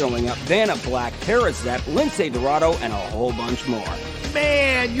Flight is showing up. Vanna Black, Tara Zepp, Lindsay Dorado, and a whole bunch more.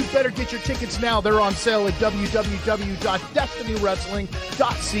 Man, you better get your tickets now. They're on sale at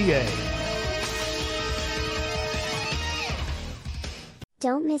www.DestinyWrestling.ca.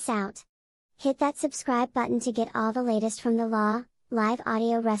 Don't miss out. Hit that subscribe button to get all the latest from the Law, live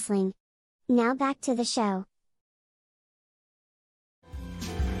audio wrestling. Now back to the show.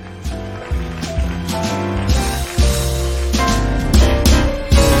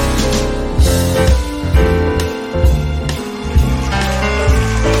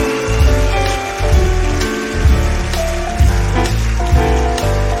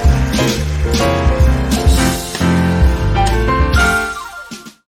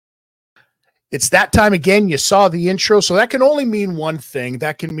 It's that time again. You saw the intro, so that can only mean one thing.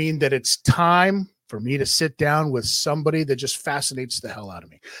 That can mean that it's time for me to sit down with somebody that just fascinates the hell out of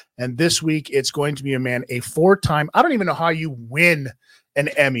me. And this week, it's going to be a four-time, I don't even know how you win an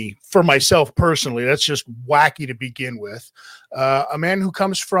Emmy for myself personally. That's just wacky to begin with. A man who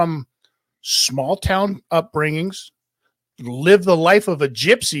comes from small town upbringings, lived the life of a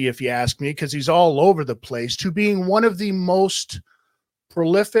gypsy, if you ask me, because he's all over the place, to being one of the most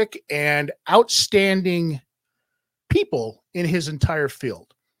prolific and outstanding people in his entire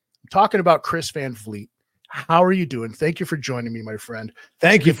field. I'm talking about Chris Van Vliet. How are you doing? Thank you for joining me, my friend.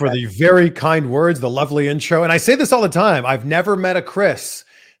 Thank you for the very kind words, the lovely intro. And I say this all the time. I've never met a Chris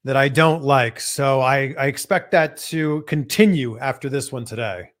that I don't like. So I expect that to continue after this one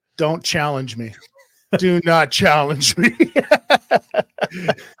today. Don't challenge me. Do not challenge me.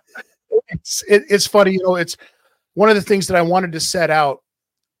 It's funny. It's one of the things that I wanted to set out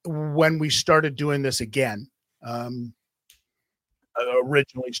when we started doing this again.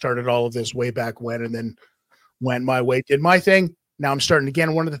 Originally started all of this way back when, and then went my way, did my thing. Now I'm starting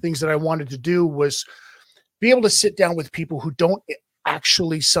again. One of the things that I wanted to do was be able to sit down with people who don't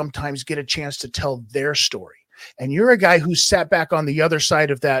actually sometimes get a chance to tell their story. And you're a guy who sat back on the other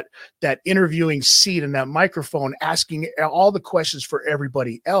side of that interviewing seat and that microphone, asking all the questions for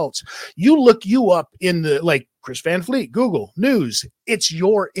everybody else. You look you up in the, like, Chris Van Vliet, Google, news. It's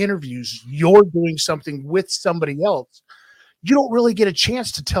your interviews. You're doing something with somebody else. You don't really get a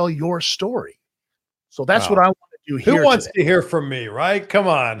chance to tell your story. So that's what I want to do here. Who wants to hear from me, right? Come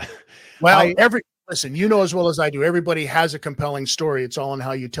on. Well, listen, you know as well as I do, everybody has a compelling story. It's all in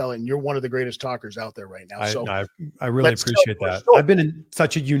how you tell it. And you're one of the greatest talkers out there right now. So I really appreciate that. I've been in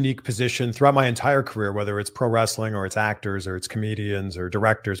such a unique position throughout my entire career, whether it's pro wrestling or it's actors or it's comedians or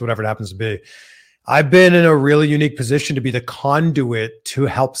directors, whatever it happens to be. I've been in a really unique position to be the conduit to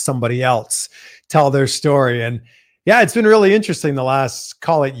help somebody else tell their story. And yeah, it's been really interesting the last,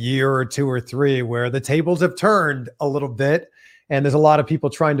 call it year or two or three, where the tables have turned a little bit. And there's a lot of people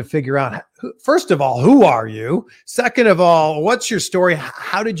trying to figure out, first of all, who are you? Second of all, what's your story?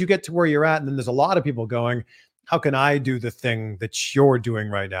 How did you get to where you're at? And then there's a lot of people going, how can I do the thing that you're doing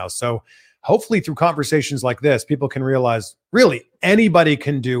right now? So hopefully through conversations like this, people can realize really anybody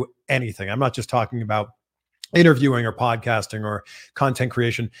can do anything. I'm not just talking about interviewing or podcasting or content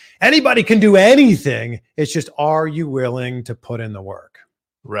creation. Anybody can do anything. It's just, are you willing to put in the work?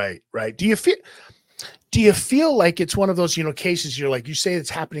 Right. Do you feel like it's one of those, cases you're like, you say it's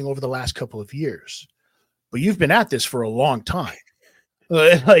happening over the last couple of years, but you've been at this for a long time.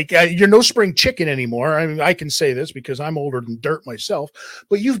 You're no spring chicken anymore. I mean, I can say this because I'm older than dirt myself,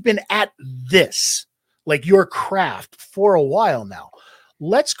 but you've been at this, like your craft, for a while now.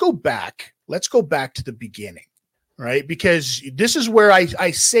 Let's go back to the beginning, right? Because this is where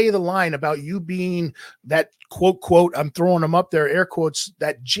I say the line about you being that quote, I'm throwing them up there, air quotes,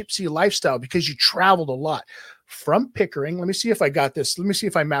 that gypsy lifestyle, because you traveled a lot from Pickering. Let me see if I got this. Let me see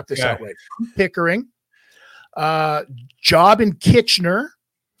if I mapped this out right. From Pickering, job in Kitchener,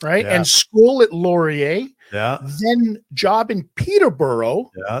 right? Yeah. And school at Laurier. Yeah. Then job in Peterborough.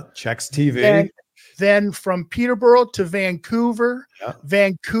 Yeah. Checks TV. Then from Peterborough to Vancouver,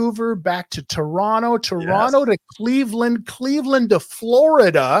 Vancouver back to Toronto, to Cleveland, Cleveland to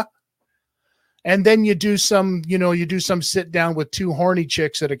Florida. And then you do some sit down with two horny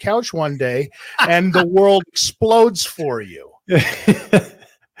chicks at a couch one day and the world explodes for you.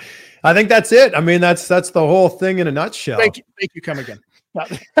 I think that's it. I mean, that's the whole thing in a nutshell. Thank you. Come again.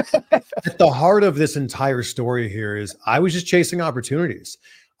 At the heart of this entire story here is I was just chasing opportunities.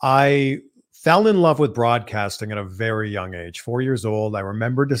 I fell in love with broadcasting at a very young age, 4 years old. I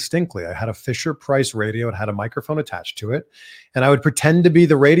remember distinctly, I had a Fisher-Price radio. It had a microphone attached to it. And I would pretend to be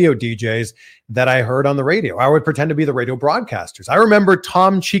the radio DJs that I heard on the radio. I would pretend to be the radio broadcasters. I remember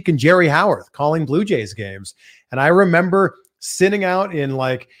Tom Cheek and Jerry Howarth calling Blue Jays games. And I remember sitting out in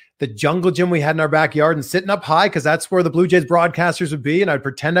like the jungle gym we had in our backyard and sitting up high because that's where the Blue Jays broadcasters would be. And I'd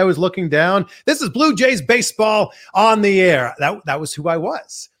pretend I was looking down. This is Blue Jays baseball on the air. That was who I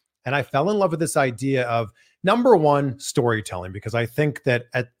was. And I fell in love with this idea of, number one, storytelling, because I think that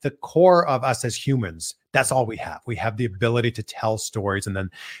at the core of us as humans, that's all we have. We have the ability to tell stories, and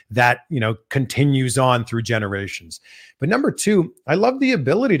then that, continues on through generations. But number two, I love the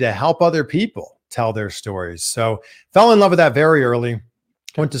ability to help other people tell their stories. So fell in love with that very early.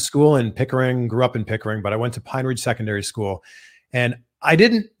 Went to school in Pickering, grew up in Pickering, but I went to Pine Ridge Secondary School. And I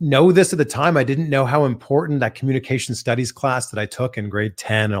didn't know this at the time. I didn't know how important that communication studies class that I took in grade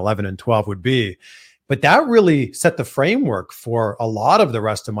 10, 11, and 12 would be. But that really set the framework for a lot of the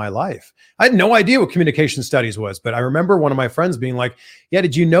rest of my life. I had no idea what communication studies was, but I remember one of my friends being like, yeah,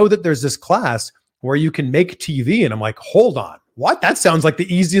 did you know that there's this class where you can make TV? And I'm like, hold on, what? That sounds like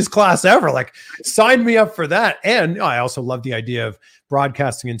the easiest class ever. Like, sign me up for that. And I also love the idea of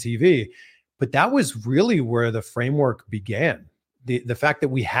broadcasting and TV. But that was really where the framework began. The fact that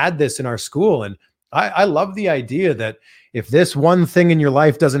we had this in our school. And I love the idea that if this one thing in your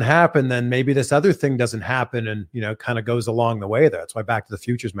life doesn't happen, then maybe this other thing doesn't happen, and, kind of goes along the way there. That's why Back to the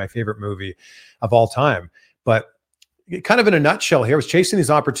Future is my favorite movie of all time. But kind of in a nutshell here, I was chasing these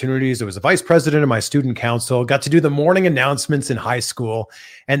opportunities. I was a vice president of my student council, got to do the morning announcements in high school.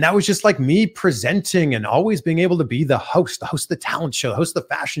 And that was just like me presenting and always being able to be the host of the talent show, the host of the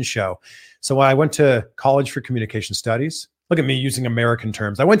fashion show. So I went to college for communication studies. Look at me using American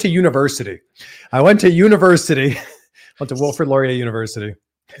terms. I went to university. Went to Wilfrid Laurier University.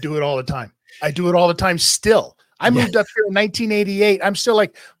 I do it all the time still. I moved up here in 1988. I'm still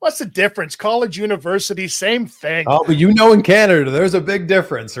like, what's the difference? College, university, same thing. Oh, but in Canada, there's a big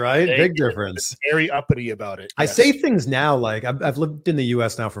difference, right? Big difference. Very uppity about it. I say things now like, I've lived in the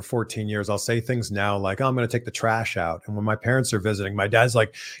U.S. now for 14 years. I'll say things now like, oh, I'm going to take the trash out. And when my parents are visiting, my dad's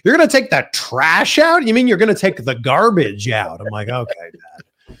like, you're going to take that trash out? You mean you're going to take the garbage out? I'm like, okay,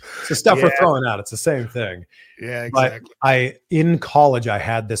 Dad. It's the stuff we're throwing out. It's the same thing. Yeah, exactly. But in college, I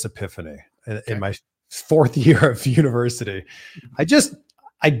had this epiphany in my fourth year of university.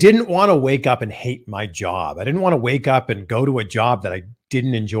 I didn't want to wake up and hate my job. I didn't want to wake up and go to a job that I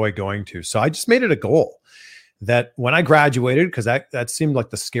didn't enjoy going to. So I just made it a goal that when I graduated, because that seemed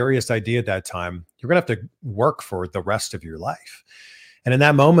like the scariest idea at that time, you're going to have to work for the rest of your life. And in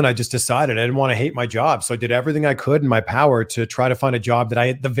that moment, I just decided I didn't want to hate my job. So I did everything I could in my power to try to find a job that I,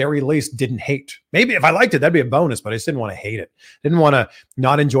 at the very least, didn't hate. Maybe if I liked it, that'd be a bonus, but I just didn't want to hate it. Didn't want to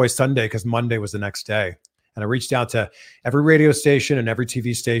not enjoy Sunday because Monday was the next day. And I reached out to every radio station and every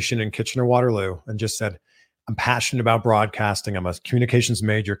TV station in Kitchener-Waterloo and just said, I'm passionate about broadcasting. I'm a communications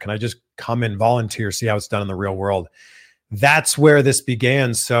major. Can I just come and volunteer, see how it's done in the real world? That's where this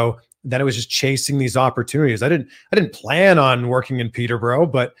began. So then it was just chasing these opportunities. I didn't plan on working in Peterborough,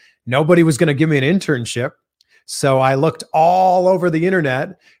 but nobody was going to give me an internship. So I looked all over the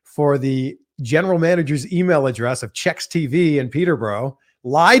internet for the general manager's email address of Chex TV in Peterborough,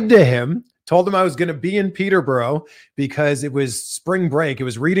 lied to him, told him I was going to be in Peterborough because it was spring break. It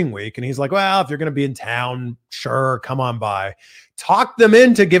was reading week. And he's like, well, if you're going to be in town, sure, come on by. Talked them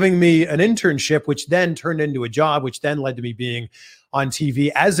into giving me an internship, which then turned into a job, which then led to me being on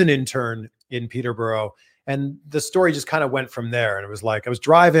TV as an intern in Peterborough. And the story just kind of went from there. And it was like, I was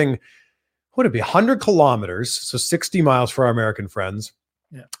driving, what would it be, 100 kilometers, so 60 miles for our American friends,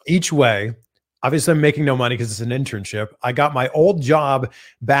 each way. Obviously, I'm making no money because it's an internship. I got my old job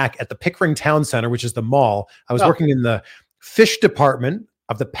back at the Pickering Town Center, which is the mall. I was working in the fish department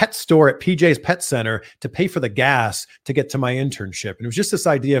of the pet store at PJ's Pet Center to pay for the gas to get to my internship. And it was just this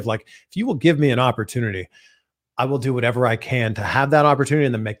idea of like, if you will give me an opportunity, I will do whatever I can to have that opportunity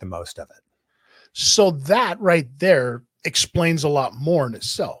and then make the most of it. So that right there explains a lot more in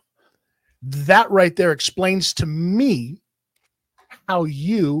itself. That right there explains to me how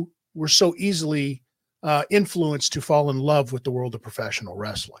you were so easily influenced to fall in love with the world of professional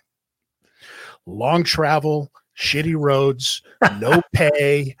wrestling. Long travel, shitty roads, no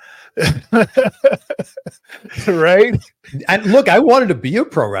pay, right? And look, I wanted to be a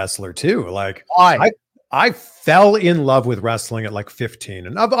pro wrestler too. Like I fell in love with wrestling at like 15.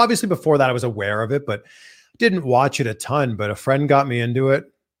 And obviously before that I was aware of it, but didn't watch it a ton. But a friend got me into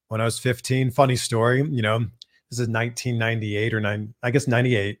it when I was 15. Funny story, you know, this is 1998 or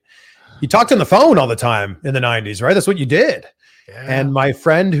 98. You talked on the phone all the time in the 90s, right? That's what you did. Yeah. And my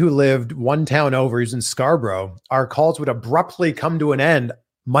friend who lived one town over, he's in Scarborough, our calls would abruptly come to an end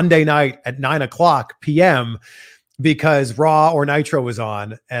Monday night at 9:00 p.m. because Raw or Nitro was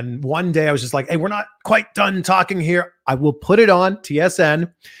on. And one day I was just like, hey, we're not quite done talking here. I will put it on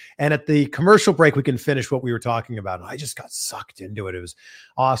TSN. And at the commercial break, we can finish what we were talking about. And I just got sucked into it. It was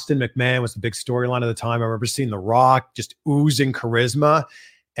Austin McMahon was the big storyline at the time. I remember seeing The Rock just oozing charisma.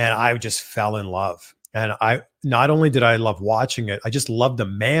 And I just fell in love. And I not only did I love watching it, I just loved the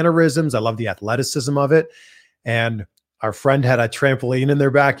mannerisms. I loved the athleticism of it. And our friend had a trampoline in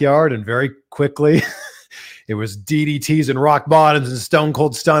their backyard. And very quickly, it was DDTs and rock bottoms and stone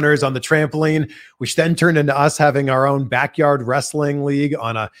cold stunners on the trampoline, which then turned into us having our own backyard wrestling league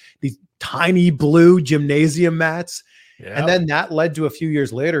on these tiny blue gymnasium mats. Yep. And then that led to a few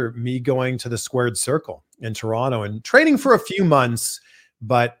years later, me going to the Squared Circle in Toronto and training for a few months,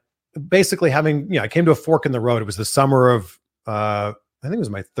 but basically having, you know, I came to a fork in the road. It was the summer of, I think it was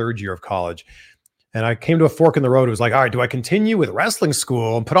my third year of college. And I came to a fork in the road. It was like, all right, do I continue with wrestling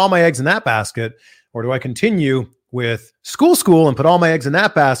school and put all my eggs in that basket? Or do I continue with school and put all my eggs in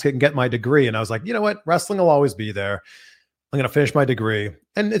that basket and get my degree? And I was like, you know what? Wrestling will always be there. I'm going to finish my degree.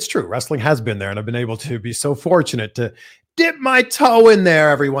 And it's true. Wrestling has been there. And I've been able to be so fortunate to dip my toe in there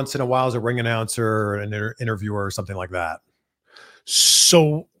every once in a while as a ring announcer or an interviewer or something like that.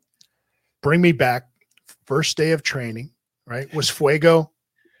 So bring me back. First day of training, right? Was Fuego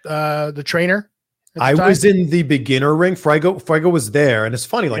the trainer? I was in the beginner ring. Fuego was there. And it's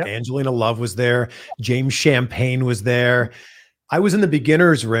funny, like Angelina Love was there. James Champagne was there. I was in the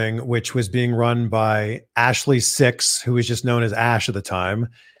beginner's ring, which was being run by Ashley Six, who was just known as Ash at the time.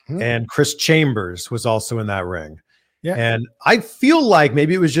 Mm-hmm. And Chris Chambers was also in that ring. Yeah. And I feel like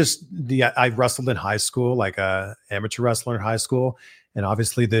maybe it was just I wrestled in high school, like a amateur wrestler in high school. And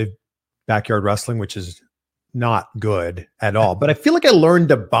obviously the backyard wrestling, which is not good at all, but I feel like I learned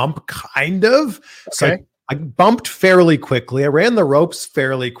to bump kind of. Okay. So I bumped fairly quickly. I ran the ropes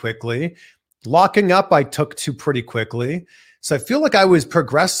fairly quickly. Locking up, I took to pretty quickly. So I feel like I was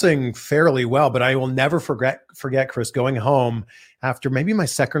progressing fairly well, but I will never forget, Chris, going home after maybe my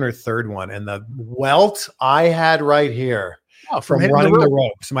second or third one. And the welt I had right here from running the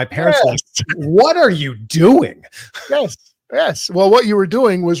ropes. My parents were like, what are you doing? Yes. Well, what you were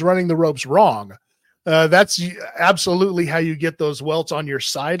doing was running the ropes wrong. That's absolutely how you get those welts on your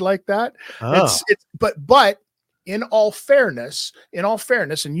side like that. Oh. But in all fairness,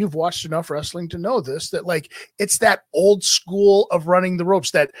 and you've watched enough wrestling to know this, that like it's that old school of running the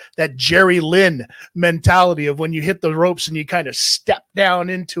ropes, that Jerry Lynn mentality of when you hit the ropes and you kind of step down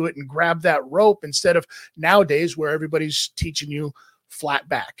into it and grab that rope, instead of nowadays where everybody's teaching you flat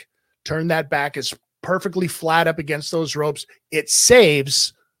back. Turn that back as perfectly flat up against those ropes. It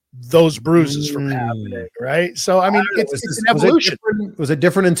saves those bruises from happening, right? So I mean, it's an evolution. Was it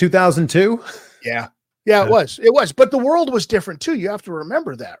different in 2002? Yeah, it was. But the world was different too. You have to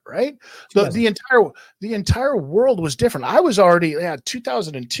remember that, right? The entire world was different. I was already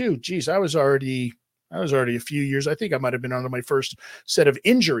 2002. Geez, I was already I was already a few years. I think I might have been on my first set of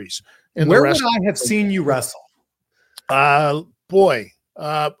injuries. Where would I have seen you wrestle? Boy,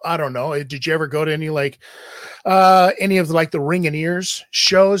 I don't know. Did you ever go to any any of the Ring and Ears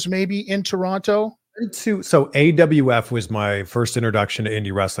shows maybe in Toronto? So AWF was my first introduction to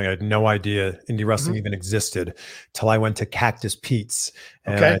indie wrestling. I had no idea indie wrestling even existed till I went to Cactus Pete's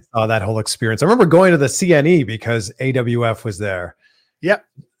and I saw that whole experience. I remember going to the CNE because AWF was there. Yep.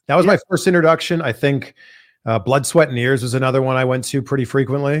 That was my first introduction. I think Blood, Sweat, and Ears was another one I went to pretty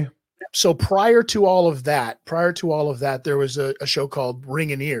frequently. So prior to all of that, there was a show called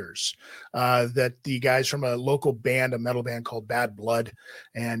Ring and Ears that the guys from a local band, a metal band called Bad Blood,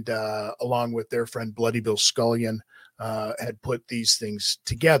 and along with their friend Bloody Bill Scullion, had put these things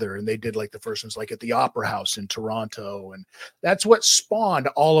together. And they did the first ones at the Opera House in Toronto. And that's what spawned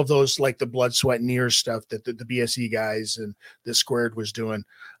all of those, the Blood, Sweat, and Ears stuff that the BSE guys and the Squared was doing.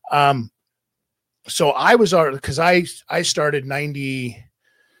 So I was already, because I started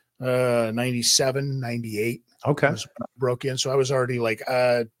 97, 98. Okay. Broke in. So I was already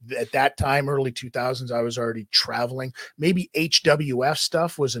at that time, early 2000s, I was already traveling. Maybe HWF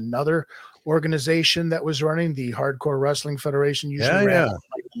stuff was another organization that was running, the Hardcore Wrestling Federation, usually ran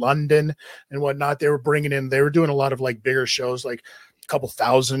London and whatnot. They were doing a lot of bigger shows, a couple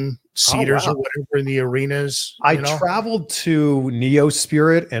thousand seaters or whatever in the arenas. I traveled to Neo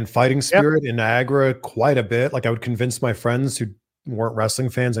Spirit and Fighting Spirit in Niagara quite a bit. I would convince my friends who weren't wrestling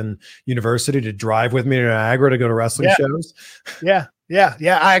fans in university to drive with me to Niagara to go to wrestling shows. Yeah.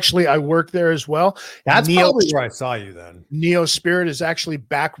 I worked there as well. That's probably where I saw you then. Neo Spirit is actually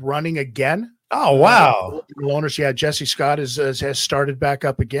back running again. Oh, wow. Owners, Jesse Scott has started back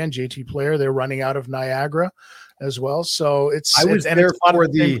up again. JT Player, they're running out of Niagara as well. So I was there for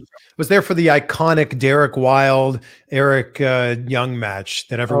the iconic Derek Wild, Eric Young match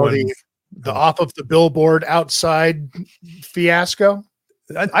that everyone the off of the billboard outside fiasco.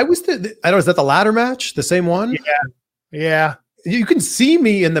 I was I don't know, is that the ladder match? The same one? Yeah. You can see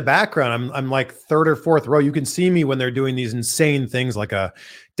me in the background. I'm third or fourth row. You can see me when they're doing these insane things like a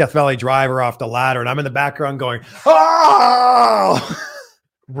Death Valley driver off the ladder. And I'm in the background going, oh,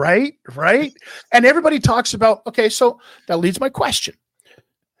 right. And everybody talks about, so that leads my question.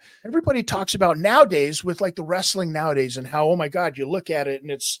 Everybody talks about nowadays with the wrestling nowadays and how, oh my God, you look at it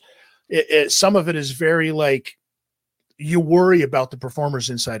and some of it is very you worry about the performers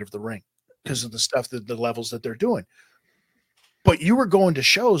inside of the ring because of the stuff the levels that they're doing. But you were going to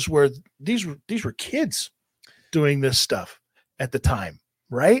shows where these were kids doing this stuff at the time,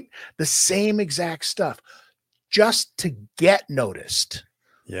 right? The same exact stuff just to get noticed.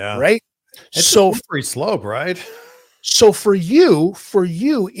 Yeah. Right. It's so free slope, right? So for you,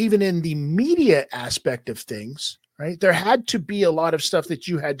 even in the media aspect of things, right, there had to be a lot of stuff that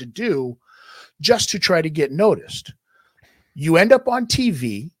you had to do just to try to get noticed. You end up on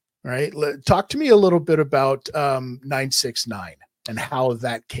TV, right? Talk to me a little bit about 969 and how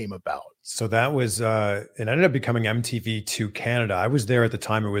that came about. So that was, it ended up becoming MTV2 Canada. I was there at the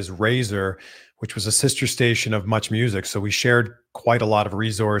time. It was Razor, which was a sister station of Much Music. So we shared quite a lot of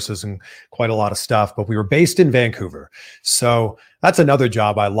resources and quite a lot of stuff, but we were based in Vancouver. So that's another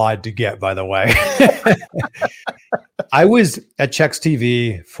job I lied to get, by the way. I was at Chex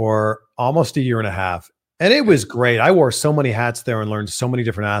TV for almost a year and a half, and it was great. I wore so many hats there and learned so many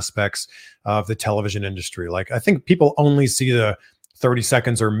different aspects of the television industry. I think people only see the 30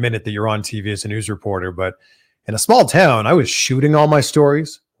 seconds or minute that you're on TV as a news reporter, but in a small town, I was shooting all my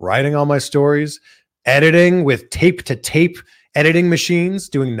stories, writing all my stories, editing with tape to tape editing machines,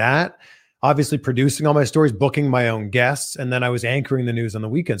 doing that, obviously producing all my stories, booking my own guests. And then I was anchoring the news on the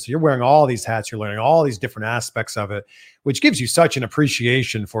weekend. So you're wearing all these hats, you're learning all these different aspects of it, which gives you such an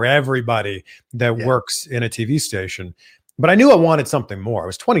appreciation for everybody that works in a TV station. But I knew I wanted something more. I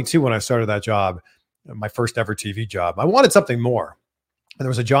was 22 when I started that job, my first ever TV job. I wanted something more. And there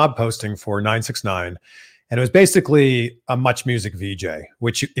was a job posting for 969. And it was basically a Much Music VJ,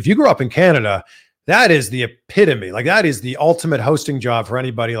 which if you grew up in Canada, that is the epitome. That is the ultimate hosting job for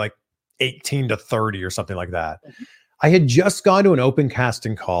anybody 18 to 30 or something like that. I had just gone to an open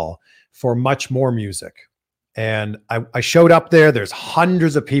casting call for Much More Music. And I showed up there. There's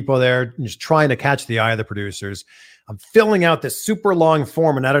hundreds of people there just trying to catch the eye of the producers. I'm filling out this super long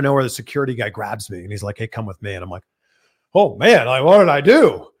form, and out of nowhere, the security guy grabs me and he's like, "Hey, come with me." And I'm like, "Oh man, what did I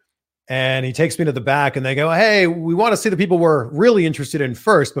do?" And he takes me to the back and they go, "Hey, we want to see the people we're really interested in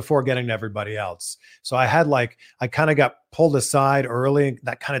first before getting to everybody else." So I had I kind of got pulled aside early.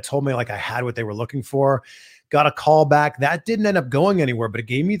 That kind of told me I had what they were looking for. Got a call back. That didn't end up going anywhere, but it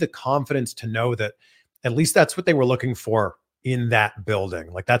gave me the confidence to know that at least that's what they were looking for in that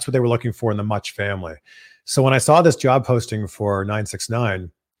building. Like that's what they were looking for in the Much family. So when I saw this job posting for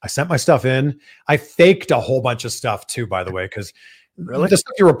 969, I sent my stuff in. I faked a whole bunch of stuff too, by the way, because the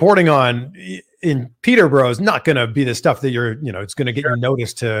stuff you're reporting on in Peterborough is not going to be the stuff that it's going to get you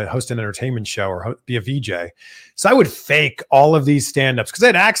noticed to host an entertainment show or be a VJ. So I would fake all of these stand-ups because I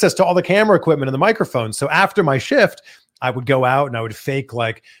had access to all the camera equipment and the microphones. So after my shift, I would go out and I would fake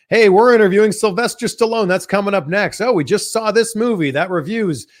like, hey, we're interviewing Sylvester Stallone. That's coming up next. Oh, we just saw this movie. That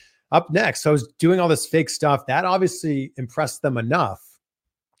review's up next. So I was doing all this fake stuff. That obviously impressed them enough.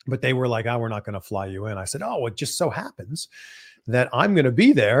 But they were like, oh, we're not going to fly you in. I said, oh, it just so happens that I'm going to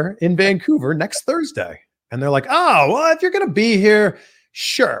be there in Vancouver next Thursday. And they're like, oh, well, if you're going to be here,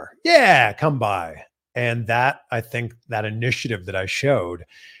 sure. Yeah, come by. And that, I think that initiative that I showed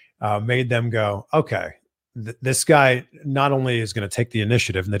made them go, okay, this guy not only is going to take the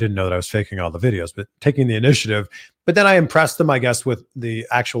initiative, and they didn't know that I was faking all the videos, but taking the initiative. But then I impressed them, I guess, with the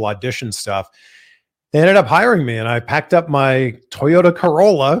actual audition stuff. They ended up hiring me, and I packed up my Toyota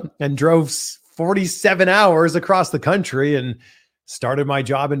Corolla and drove 47 hours across the country and started my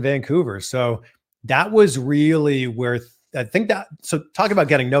job in Vancouver. So that was really where I think that, so talk about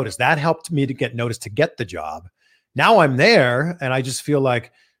getting noticed. That helped me to get noticed to get the job. Now I'm there and I just feel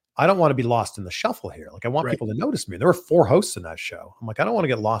like I don't want to be lost in the shuffle here. Like I want people to notice me. There were 4 hosts in that show. I'm like, I don't want to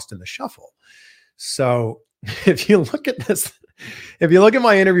get lost in the shuffle. So if you look at this, if you look at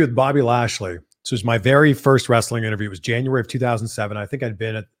my interview with Bobby Lashley, this was my very first wrestling interview. It was January of 2007. I think I'd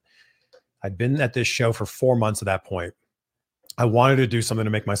been at this show for 4 months at that point. I wanted to do something to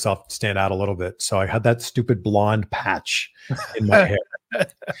make myself stand out a little bit. So I had that stupid blonde patch in my hair.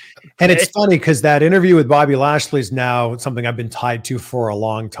 And it's funny because that interview with Bobby Lashley is now something I've been tied to for a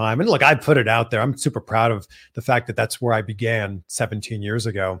long time. And look, I put it out there. I'm super proud of the fact that that's where I began 17 years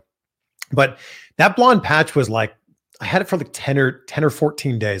ago. But that blonde patch was like, I had it for like 10 or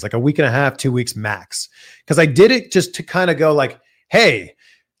 14 days, like a week and a half, 2 weeks max. Because I did it just to kind of go like, hey,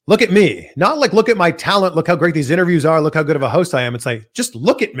 look at me. Not like, look at my talent. Look how great these interviews are. Look how good of a host I am. It's like, just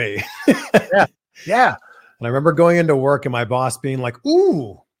look at me. Yeah. And I remember going into work and my boss being like,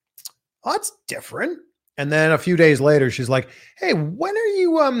 ooh, that's different. And then a few days later, she's like, hey, when are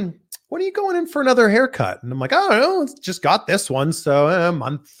you going in for another haircut? And I'm like, I don't know. Just got this one. So a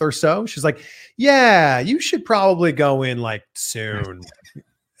month or so. She's like, yeah, you should probably go in like soon.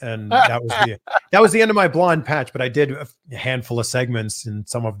 And that was the end of my blonde patch, but I did a handful of segments and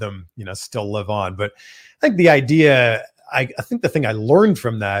some of them, still live on. But I think the idea, I think the thing I learned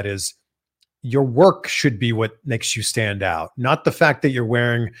from that is your work should be what makes you stand out, not the fact that you're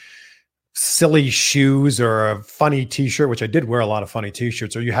wearing silly shoes or a funny t-shirt, which I did wear a lot of funny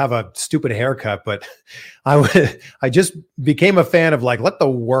t-shirts, or you have a stupid haircut. But I just became a fan of like, let the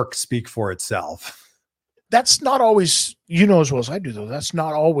work speak for itself. That's not always, as well as I do, though, that's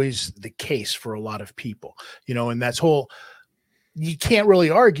not always the case for a lot of people, and that's you can't really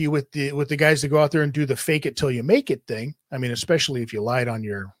argue with the guys that go out there and do the fake it till you make it thing. I mean, especially if you lied on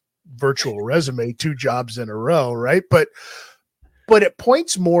your virtual resume 2 jobs in a row, right? But it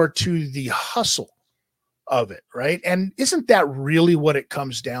points more to the hustle of it, right? And isn't that really what it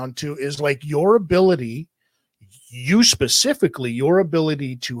comes down to, is like your ability, you specifically, your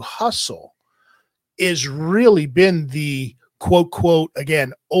ability to hustle is really been the quote,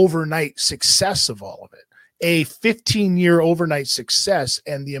 again, overnight success of all of it. A 15-year overnight success,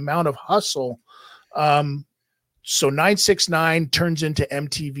 and the amount of hustle. So 969 turns into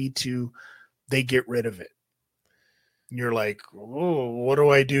MTV2. They get rid of it. And you're like, oh, what do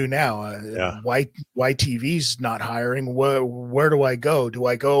I do now? Why TV's not hiring? Where do I go?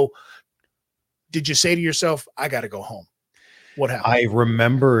 Did you say to yourself, I got to go home? What happened? I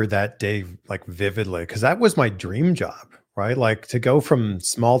remember that day like vividly, because that was my dream job, right? Like to go from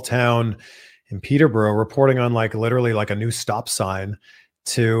small town in Peterborough reporting on like literally like a new stop sign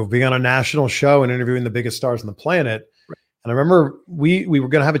to being on a national show and interviewing the biggest stars on the planet. Right. And I remember we were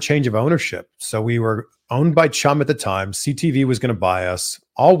going to have a change of ownership. So we were owned by Chum at the time. CTV was going to buy us.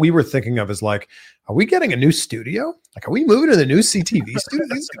 All we were thinking of is like, are we getting a new studio? Like, are we moving to the new CTV studio?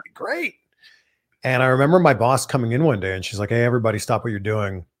 This is going to be great. And I remember my boss coming in one day and she's like, hey, everybody stop what you're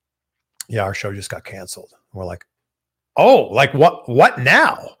doing. Yeah, our show just got canceled. And we're like, oh, like what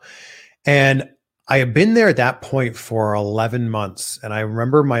now? And I had been there at that point for 11 months. And I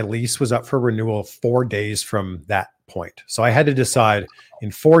remember my lease was up for renewal 4 days from that point. So I had to decide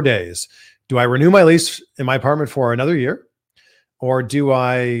in 4 days, do I renew my lease in my apartment for another year? Or do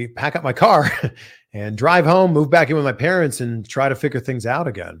I pack up my car and drive home, move back in with my parents and try to figure things out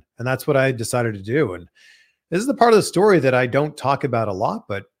again? And that's what I decided to do. And this is the part of the story that I don't talk about a lot,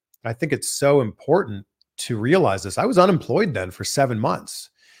 but I think it's so important to realize this. I was unemployed then for 7 months.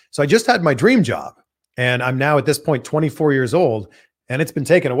 So I just had my dream job, and I'm now at this point 24 years old, and it's been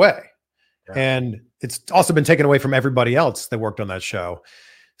taken away. Yeah. And it's also been taken away from everybody else that worked on that show.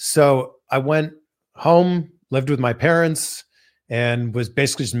 So I went home, lived with my parents, and was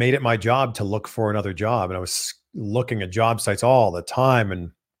basically just made it my job to look for another job. And I was looking at job sites all the time.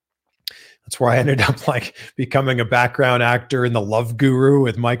 And that's where I ended up like becoming a background actor in The Love Guru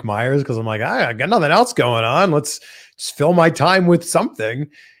with Mike Myers. Cause I'm like, I got nothing else going on. Let's just fill my time with something.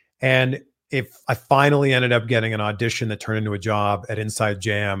 And if I finally ended up getting an audition that turned into a job at Inside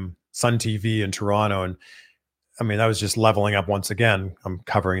Jam, Sun TV in Toronto. And I mean, that was just leveling up once again. I'm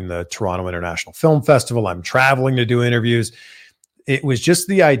covering the Toronto International Film Festival. I'm traveling to do interviews. It was just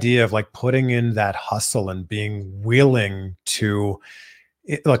the idea of like putting in that hustle and being willing to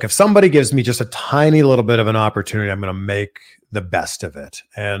look, if somebody gives me just a tiny little bit of an opportunity, I'm going to make the best of it.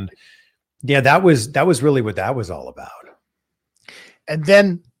 And yeah, that was really what that was all about. And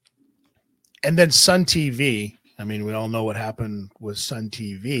then Sun TV. I mean, we all know what happened with Sun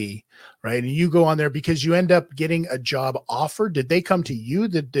TV, right? And you go on there because you end up getting a job offer. Did they come to you?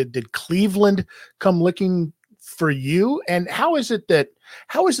 Did Cleveland come looking for you? And how is it that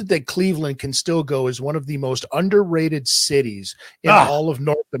Cleveland can still go as one of the most underrated cities in all of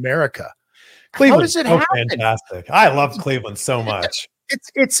North America? Cleveland, how does it happen? Fantastic. I love Cleveland so much.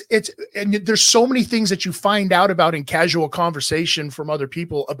 It's and there's so many things that you find out about in casual conversation from other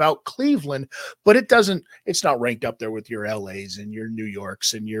people about Cleveland, but it's not ranked up there with your LAs and your New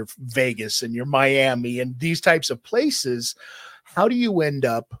Yorks and your Vegas and your Miami and these types of places. How do you end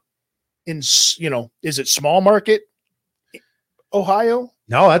up in, is it small market Ohio?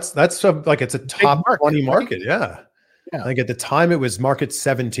 No, that's like, it's a top market, 20 market. Right? Yeah. I think at the time it was market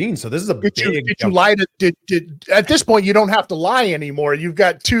 17. So this is a did you lie to at this point you don't have to lie anymore. You've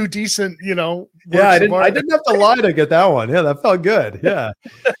got two decent, Yeah, I didn't have to lie to get that one. Yeah, that felt good. Yeah.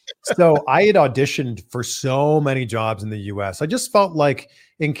 So I had auditioned for so many jobs in the US. I just felt like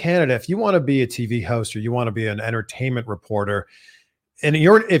in Canada, if you want to be a TV host or you want to be an entertainment reporter, and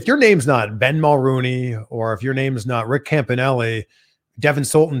if your name's not Ben Mulrooney, or if your name's not Rick Campanelli, Devin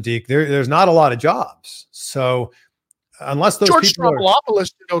Soltendieck, there's not a lot of jobs. So unless those George people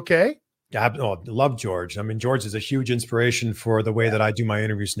Stropolopoulos did okay. Yeah, I love George. I mean, George is a huge inspiration for the way that I do my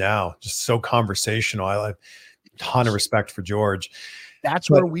interviews now. Just so conversational. I have a ton of respect for George.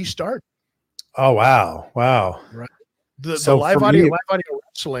 That's where we start. Oh, wow. Right. The live audio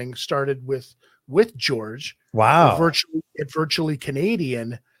wrestling started with George. Wow. Virtually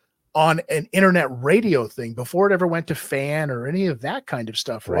Canadian on an internet radio thing before it ever went to fan or any of that kind of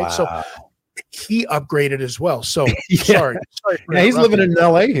stuff. Right. Wow. So he upgraded as well. So sorry. Yeah, he's living in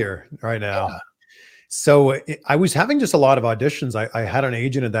LA here right now. Yeah. So I was having just a lot of auditions. I had an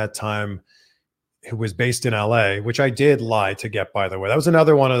agent at that time who was based in LA, which I did lie to get, by the way. That was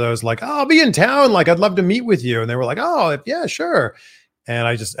another one of those like, I'll be in town. Like, I'd love to meet with you. And they were like, yeah, sure. And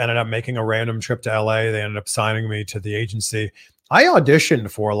I just ended up making a random trip to LA. They ended up signing me to the agency. I auditioned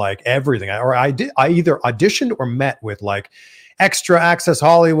for like everything, I either auditioned or met with like Extra Access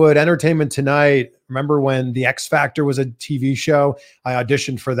Hollywood, Entertainment Tonight. Remember when The X Factor was a TV show? I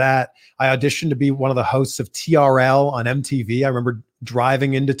auditioned for that. I auditioned to be one of the hosts of TRL on MTV. I remember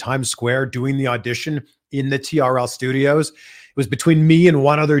driving into Times Square, doing the audition in the TRL studios. It was between me and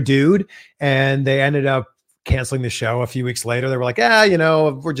one other dude, and they ended up canceling the show a few weeks later. They were like,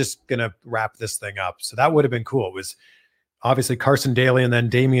 we're just going to wrap this thing up. So that would have been cool. It was obviously Carson Daly, and then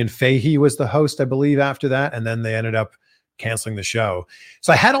Damian Fahey was the host, I believe, after that. And then they ended up canceling the show.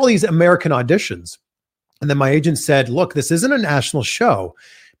 So I had all these American auditions. And then my agent said, look, this isn't a national show,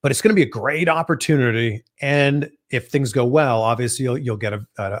 but it's going to be a great opportunity. And if things go well, obviously you'll get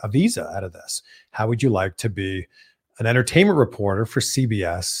a visa out of this. How would you like to be an entertainment reporter for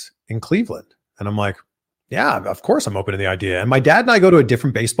CBS in Cleveland? And I'm like, yeah, of course I'm open to the idea. And my dad and I go to a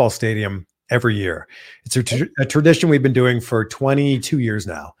different baseball stadium every year. It's a tradition we've been doing for 22 years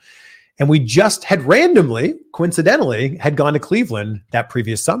now. And we just had coincidentally, had gone to Cleveland that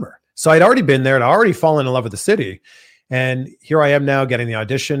previous summer. So I'd already been there and I'd already fallen in love with the city. And here I am now getting the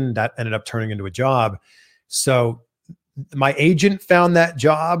audition that ended up turning into a job. So my agent found that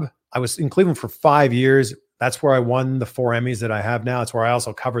job. I was in Cleveland for 5 years. That's where I won the 4 Emmys that I have now. It's where I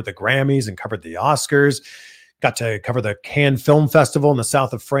also covered the Grammys and covered the Oscars. Got to cover the Cannes Film Festival in the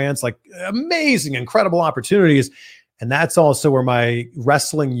south of France. Like amazing, incredible opportunities. And that's also where my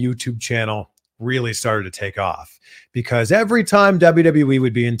wrestling YouTube channel really started to take off, because every time WWE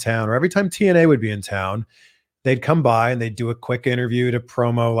would be in town or every time TNA would be in town, they'd come by and they'd do a quick interview to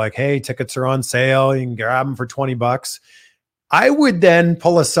promo like, hey, tickets are on sale. You can grab them for $20. I would then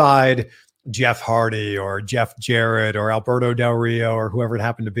pull aside Jeff Hardy or Jeff Jarrett or Alberto Del Rio or whoever it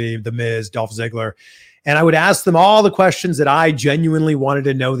happened to be, The Miz, Dolph Ziggler. And I would ask them all the questions that I genuinely wanted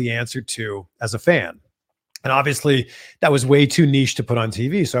to know the answer to as a fan. And obviously that was way too niche to put on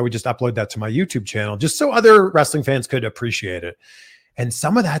TV. So I would just upload that to my YouTube channel just so other wrestling fans could appreciate it. And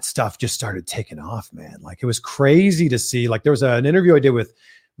some of that stuff just started taking off, man. Like it was crazy to see. Like there was an interview I did with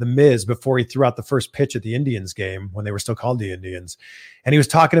The Miz before he threw out the first pitch at the Indians game when they were still called the Indians. And he was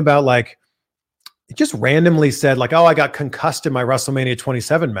talking about like, it just randomly said like, oh, I got concussed in my WrestleMania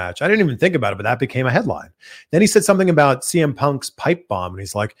 27 match. I didn't even think about it, but that became a headline. Then he said something about CM Punk's pipe bomb. And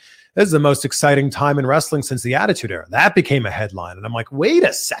he's like, this is the most exciting time in wrestling since the Attitude Era. That became a headline. And I'm like, wait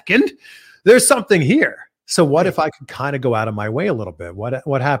a second, there's something here. So what if I could kind of go out of my way a little bit?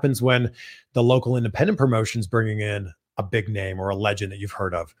 What happens when the local independent promotion's bringing in a big name or a legend that you've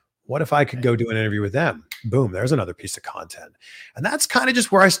heard of? What if I could go do an interview with them? Boom, there's another piece of content. And that's kind of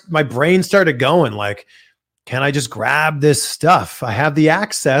just where my brain started going. Like, can I just grab this stuff? I have the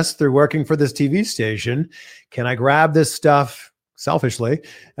access through working for this TV station. Can I grab this stuff selfishly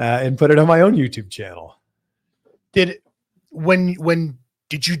and put it on my own YouTube channel? When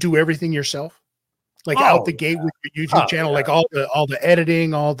did you do everything yourself? Like out the gate with your YouTube channel, yeah. like all the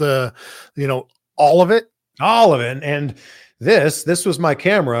editing, all the, all of it? All of it. And this was my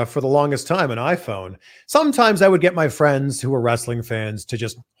camera for the longest time, an iPhone. Sometimes I would get my friends who were wrestling fans to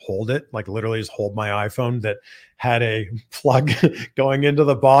just hold it, like literally just hold my iPhone that had a plug going into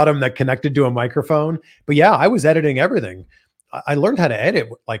the bottom that connected to a microphone. But yeah, I was editing everything. I learned how to edit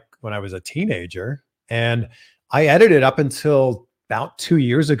like when I was a teenager, and I edited up until about 2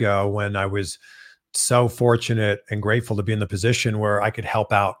 years ago when I was so fortunate and grateful to be in the position where I could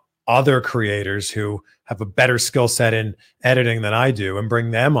help out other creators who have a better skill set in editing than I do and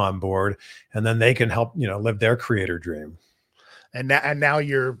bring them on board. And then they can help, live their creator dream. And now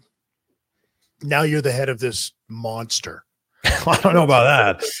you're the head of this monster. I don't know about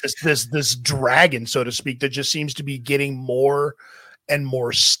that. This dragon, so to speak, that just seems to be getting more and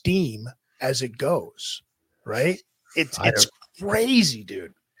more steam as it goes. Right. It's crazy,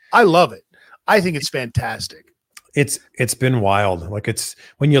 dude. I love it. I think it's fantastic. It's been wild. Like it's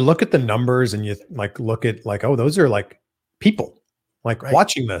when you look at the numbers and you like look at like, oh, those are like people like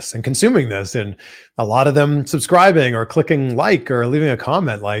watching this and consuming this, and a lot of them subscribing or clicking like or leaving a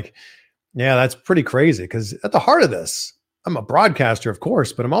comment. Like, yeah, that's pretty crazy. Because at the heart of this, I'm a broadcaster, of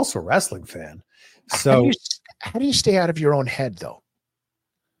course, but I'm also a wrestling fan. So how do you stay out of your own head though?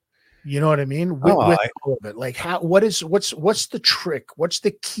 You know what I mean? With all of it, like what's the trick? What's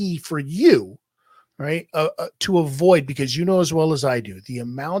the key for you, right? To avoid, because you know as well as I do, the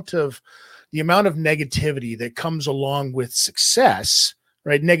amount of negativity that comes along with success,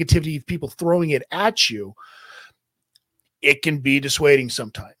 right? Negativity of people throwing it at you, it can be dissuading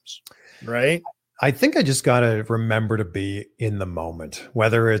sometimes, right? I think I just got to remember to be in the moment,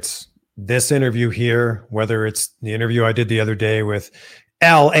 whether it's this interview here, whether it's the interview I did the other day with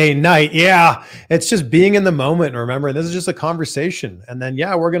L.A. Knight. Yeah, it's just being in the moment and remembering this is just a conversation. And then,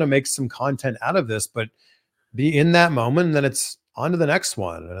 yeah, we're going to make some content out of this, but be in that moment. And then it's on to the next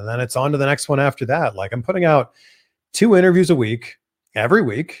one. And then it's on to the next one after that. Like I'm putting out 2 interviews a week, every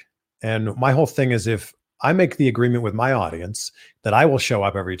week. And my whole thing is if I make the agreement with my audience that I will show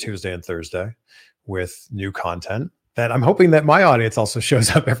up every Tuesday and Thursday with new content, that I'm hoping that my audience also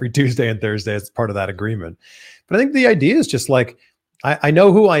shows up every Tuesday and Thursday as part of that agreement. But I think the idea is just like, I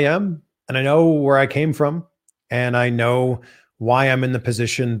know who I am and I know where I came from and I know why I'm in the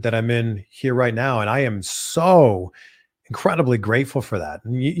position that I'm in here right now. And I am so incredibly grateful for that.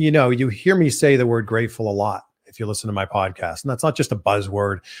 And you hear me say the word grateful a lot if you listen to my podcast, and that's not just a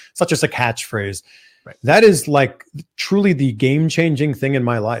buzzword. It's not just a catchphrase. Right. That is like truly the game-changing thing in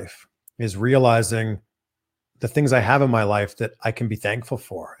my life, is realizing the things I have in my life that I can be thankful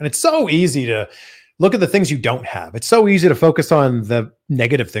for. And it's so easy to look at the things you don't have. It's so easy to focus on the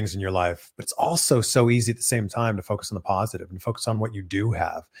negative things in your life, but it's also so easy at the same time to focus on the positive and focus on what you do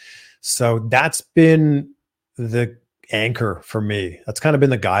have. So that's been the anchor for me. That's kind of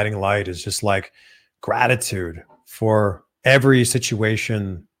been the guiding light, is just like gratitude for every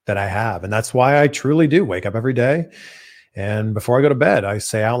situation that I have. And that's why I truly do wake up every day. And before I go to bed, I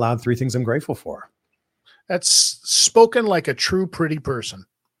say out loud 3 things I'm grateful for. That's spoken like a true pretty person.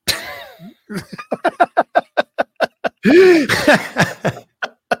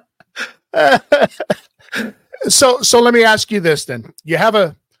 So let me ask you this then. You have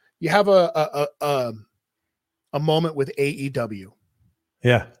a moment with AEW.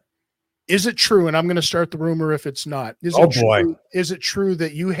 Yeah. Is it true? And I'm going to start the rumor if it's not. Is it true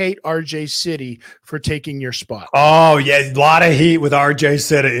that you hate RJ City for taking your spot? Oh yeah, a lot of heat with RJ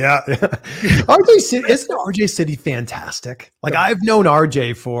City. Yeah, RJ City, isn't RJ City fantastic? Like I've known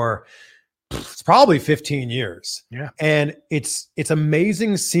RJ for it's probably 15 years. Yeah, and it's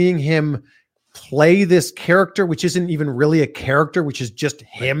amazing seeing him play this character, which isn't even really a character, which is just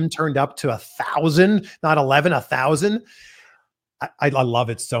him turned up to 1,000, not 11, 1,000. I love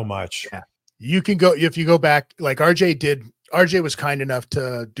it so much. Yeah. You can go, if you go back, like RJ was kind enough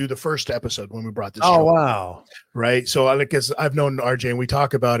to do the first episode when we brought this show. Wow. Right. So I've known RJ and we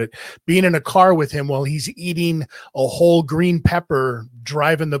talk about it, being in a car with him while he's eating a whole green pepper,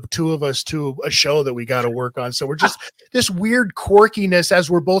 driving the two of us to a show that we got to work on. So we're just this weird quirkiness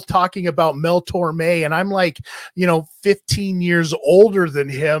as we're both talking about Mel Torme. And I'm like, 15 years older than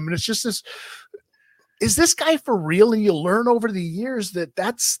him. And it's just this, is this guy for real? And you learn over the years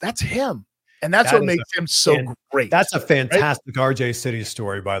that's him. And that's what makes him so great. That's a fantastic RJ City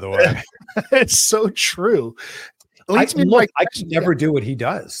story, by the way. It's so true. I could never do what he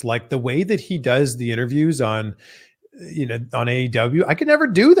does. Like the way that he does the interviews on AEW, I could never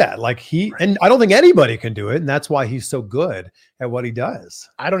do that. And I don't think anybody can do it. And that's why he's so good at what he does.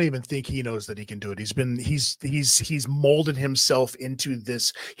 I don't even think he knows that he can do it. He's molded himself into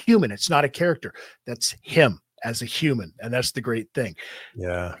this human. It's not a character. That's him as a human. And that's the great thing.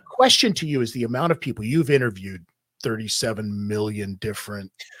 Yeah. The question to you is the amount of people you've interviewed, 37 million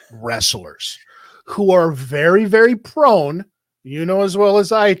different wrestlers who are very, very prone, as well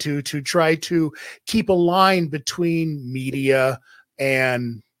as I do, to try to keep a line between media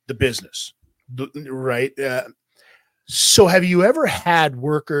and the business, right? So have you ever had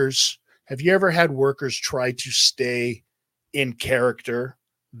workers try to stay in character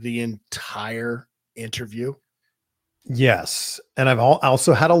the entire interview? Yes. And I've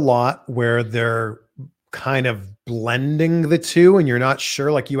also had a lot where they're kind of blending the two and you're not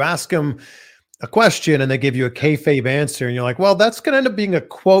sure. Like you ask them a question and they give you a kayfabe answer and you're like, well, that's going to end up being a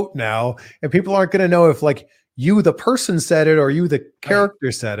quote now. And people aren't going to know if like you, the person, said it or you, the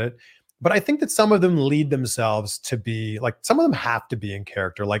character, said it. But I think that some of them lead themselves to be like, some of them have to be in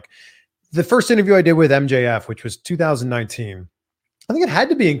character. Like the first interview I did with MJF, which was 2019, I think it had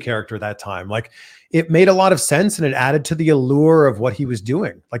to be in character that time. Like it made a lot of sense and it added to the allure of what he was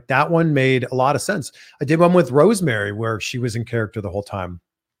doing. Like that one made a lot of sense. I did one with Rosemary where she was in character the whole time.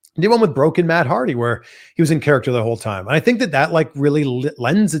 I did one with Broken Matt Hardy where he was in character the whole time. And I think that like really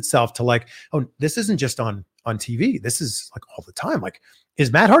lends itself to like, oh, this isn't just on TV. This is like all the time. Like,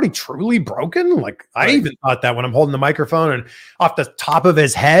 is Matt Hardy truly broken? Like I even thought that when I'm holding the microphone and off the top of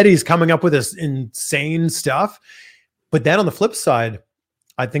his head, he's coming up with this insane stuff. But then on the flip side,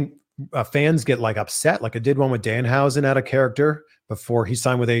 I think fans get like upset. Like I did one with Danhausen out of character before he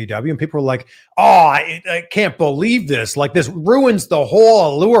signed with AEW. And people were like, oh, I can't believe this. Like this ruins the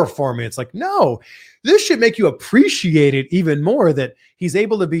whole allure for me. It's like, no, this should make you appreciate it even more that he's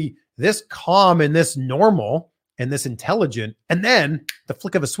able to be this calm and this normal and this intelligent. And then the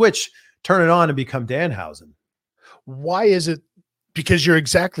flick of a switch, turn it on and become Danhausen. Why is it? Because you're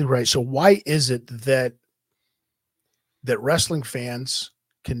exactly right. So why is it that wrestling fans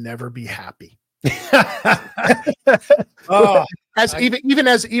can never be happy? Even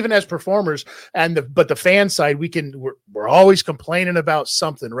as performers but the fan side, we're always complaining about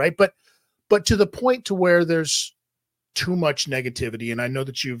something, right? But to the point to where there's too much negativity. And I know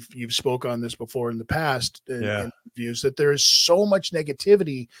that you've spoke on this before in the past in interviews, that there is so much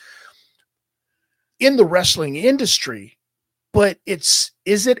negativity in the wrestling industry, but is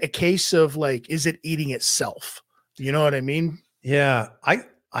it a case of like, is it eating itself? You know what I mean? Yeah.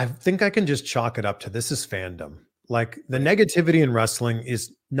 I think I can just chalk it up to this is fandom. Like the negativity in wrestling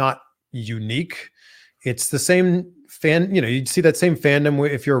is not unique. It's the same you'd see that same fandom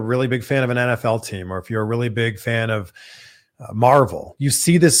if you're a really big fan of an NFL team, or if you're a really big fan of Marvel, you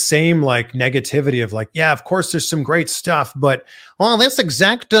see this same like negativity of like, yeah, of course there's some great stuff, but this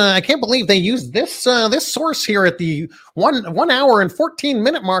exact, I can't believe they used this source here at the 1 hour and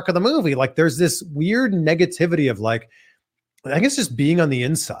 14-minute mark of the movie. Like there's this weird negativity of like, I guess just being on the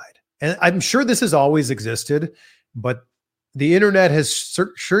inside. And I'm sure this has always existed, but the internet has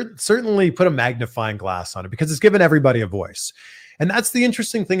certainly put a magnifying glass on it because it's given everybody a voice. And that's the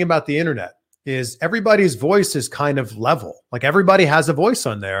interesting thing about the internet is everybody's voice is kind of level. Like everybody has a voice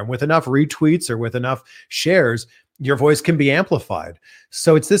on there, and with enough retweets or with enough shares, your voice can be amplified.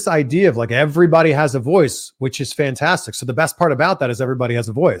 So it's this idea of like everybody has a voice, which is fantastic. So the best part about that is everybody has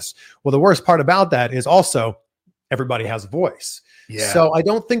a voice. Well, the worst part about that is also everybody has a voice. Yeah. So I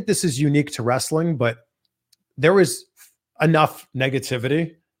don't think this is unique to wrestling, but there was enough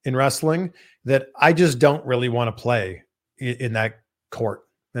negativity in wrestling that I just don't really want to play in that court.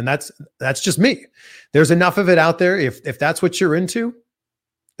 And that's just me. There's enough of it out there. If that's what you're into,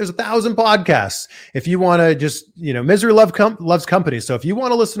 there's 1,000 podcasts. If you want to just, misery loves company. So if you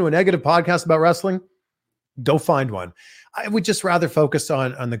want to listen to a negative podcast about wrestling, go find one. I would just rather focus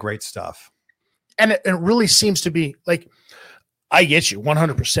on the great stuff. And it really seems to be like, I get you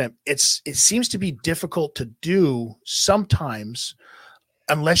 100%. It seems to be difficult to do sometimes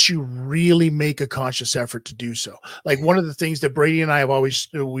unless you really make a conscious effort to do so. Like one of the things that Bradie and I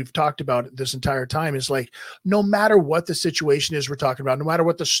we've talked about this entire time is like, no matter what the situation is we're talking about, no matter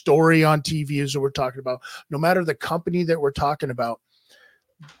what the story on TV is that we're talking about, no matter the company that we're talking about,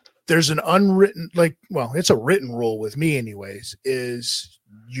 there's an unwritten, it's a written rule with me anyways, is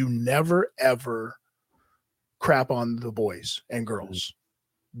you never, ever crap on the boys and girls.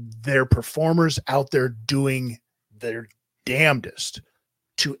 They're performers out there doing their damnedest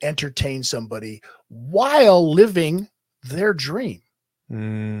to entertain somebody while living their dream.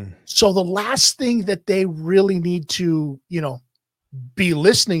 So the last thing that they really need to, be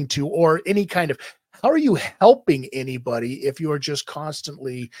listening to, or any kind of, how are you helping anybody if you are just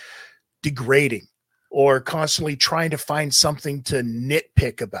constantly degrading or constantly trying to find something to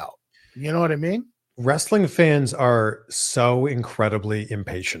nitpick about? You know what I mean? Wrestling fans are so incredibly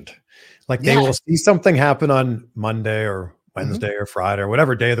impatient. Like they will see something happen on Monday or Wednesday or Friday or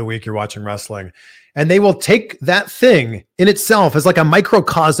whatever day of the week you're watching wrestling, and they will take that thing in itself as like a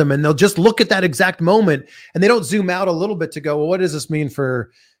microcosm, and they'll just look at that exact moment, and they don't zoom out a little bit to go, well, what does this mean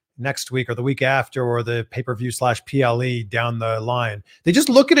for next week or the week after or the pay-per-view /PLE down the line? They just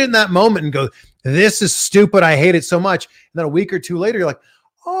look at it in that moment and go, this is stupid. I hate it so much. And then a week or two later, you're like,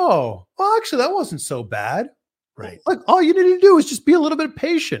 oh, well, actually, that wasn't so bad. Right. Like all you need to do is just be a little bit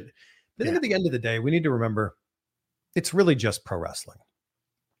patient. I think at the end of the day, we need to remember it's really just pro wrestling.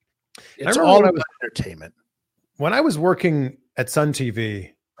 It's all about entertainment. When I was working at Sun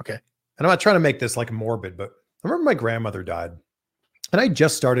TV, okay, and I'm not trying to make this like morbid, but I remember my grandmother died. And I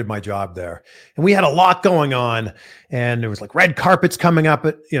just started my job there, and we had a lot going on, and there was like red carpets coming up.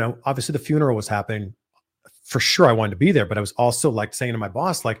 But obviously the funeral was happening. For sure, I wanted to be there, but I was also like saying to my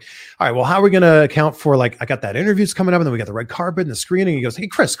boss, like, "All right, well, how are we going to account for I got that interview's coming up, and then we got the red carpet and the screening." He goes, "Hey,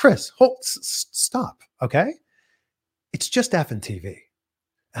 Chris, hold, stop, okay? It's just effing TV."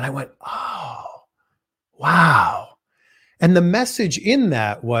 And I went, "Oh, wow!" And the message in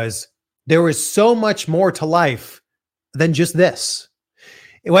that was there is so much more to life than just this.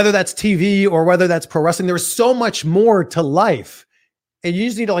 Whether that's TV or whether that's pro wrestling, there is so much more to life. And you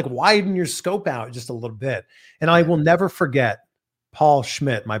just need to widen your scope out just a little bit. And I will never forget Paul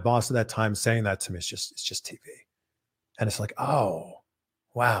Schmidt, my boss at that time, saying that to me. It's just TV. And it's like, oh,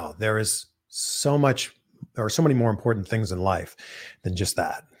 wow, there is so much, or so many more important things in life than just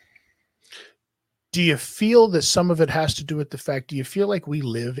that. Do you feel that some of it has to do with the fact, do you feel like we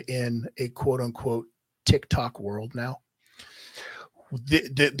live in a quote unquote TikTok world now?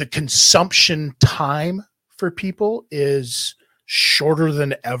 The consumption time for people is shorter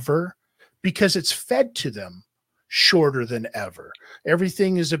than ever because it's fed to them shorter than ever.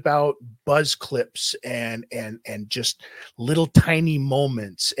 Everything is about buzz clips and just little tiny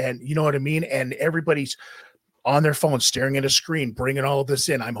moments, and you know what I mean? And everybody's on their phone staring at a screen, bringing all of this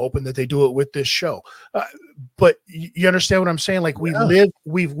in. I'm hoping that they do it with this show. But you understand what I'm saying? Like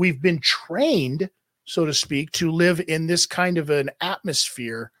we've been trained, so to speak, to live in this kind of an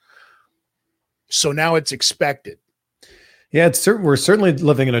atmosphere. So now it's expected. Yeah, we're certainly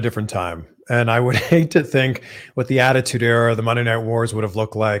living in a different time. And I would hate to think what the Attitude Era, the Monday Night Wars would have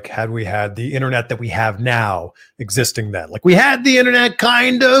looked like had we had the internet that we have now existing then. Like we had the internet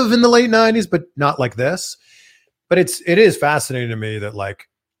kind of in the late 90s, but not like this. But it is fascinating to me that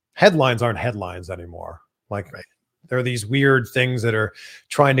headlines aren't headlines anymore. Right. There are these weird things that are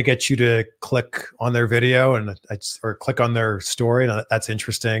trying to get you to click on their video or click on their story. And that's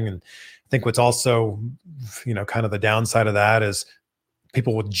interesting. And I think what's also, kind of the downside of that is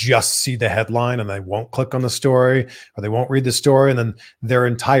people will just see the headline and they won't click on the story, or they won't read the story. And then their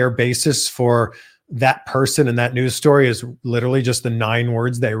entire basis for that person and that news story is literally just the 9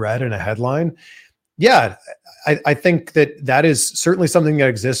 words they read in a headline. Yeah, I think that is certainly something that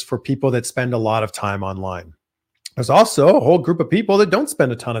exists for people that spend a lot of time online. There's also a whole group of people that don't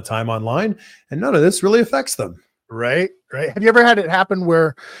spend a ton of time online, and none of this really affects them. Right. Have you ever had it happen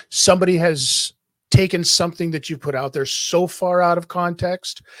where somebody has taken something that you put out there so far out of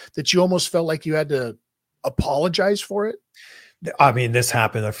context that you almost felt like you had to apologize for it? I mean, this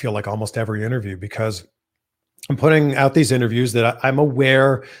happened, I feel like, almost every interview, because I'm putting out these interviews that I'm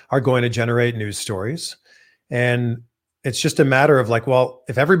aware are going to generate news stories. And it's just a matter of like, well,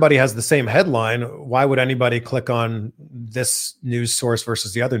 if everybody has the same headline, why would anybody click on this news source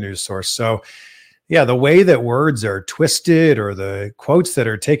versus the other news source? So yeah, the way that words are twisted or the quotes that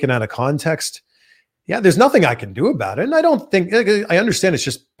are taken out of context, yeah, there's nothing I can do about it. And I don't think, I understand it's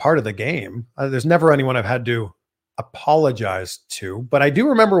just part of the game. There's never anyone I've had to apologize to, but I do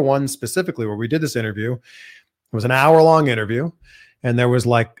remember one specifically where we did this interview. It was an hour-long interview, and there was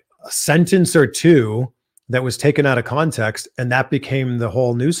like a sentence or two that was taken out of context, and that became the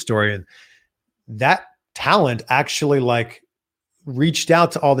whole news story. And that talent actually like reached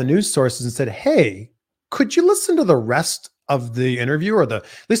out to all the news sources and said, hey, could you listen to the rest of the interview, or at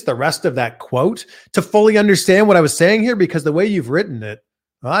least the rest of that quote, to fully understand what I was saying here? Because the way you've written it,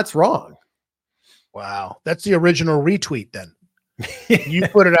 well, that's wrong. Wow. That's the original retweet then. You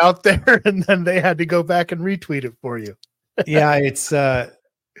put it out there and then they had to go back and retweet it for you. Yeah, it's a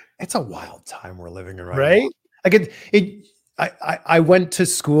wild time we're living in right now. I went to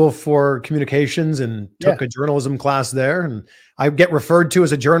school for communications and took a journalism class there, and I get referred to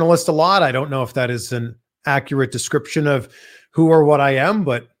as a journalist a lot. I don't know if that is an accurate description of who or what I am,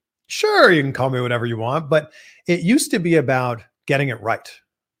 but sure, you can call me whatever you want. But it used to be about getting it right.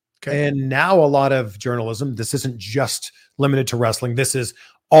 Okay. And now a lot of journalism, this isn't just limited to wrestling. This is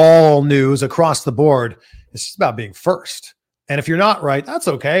all news across the board. It's just about being first. And if you're not right, that's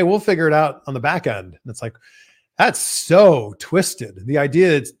okay. We'll figure it out on the back end. And it's like, that's so twisted. The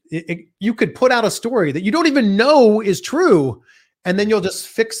idea that you could put out a story that you don't even know is true, and then you'll just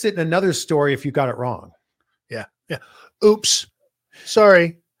fix it in another story if you got it wrong. Yeah. Yeah. Oops.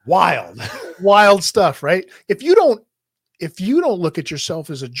 Sorry. Wild stuff, right? If you don't look at yourself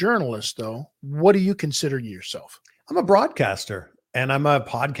as a journalist, though, what do you consider yourself? I'm a broadcaster, and I'm a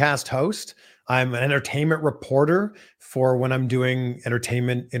podcast host. I'm an entertainment reporter for when I'm doing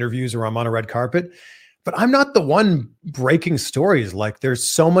entertainment interviews or I'm on a red carpet. But I'm not the one breaking stories. Like, there's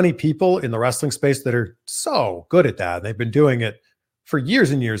so many people in the wrestling space that are so good at that. They've been doing it for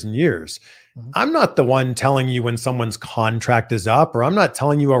years and years and years. Mm-hmm. I'm not the one telling you when someone's contract is up, or I'm not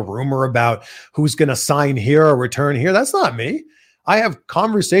telling you a rumor about who's going to sign here or return here. That's not me. I have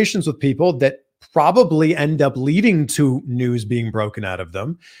conversations with people that probably end up leading to news being broken out of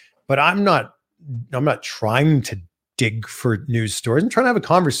them, but I'm not trying to dig for news stories. I'm trying to have a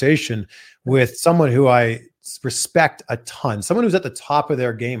conversation with someone who I respect a ton, someone who's at the top of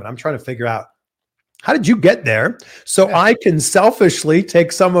their game. And I'm trying to figure out, how did you get there? So I can selfishly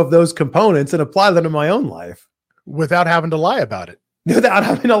take some of those components and apply them to my own life without having to lie about it.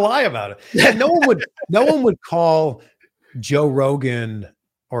 Yeah, no one would call Joe Rogan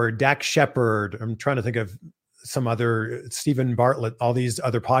or Dak Shepard. I'm trying to think of some other, Stephen Bartlett, all these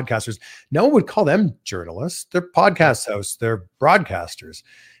other podcasters. No one would call them journalists. They're podcast hosts. They're broadcasters.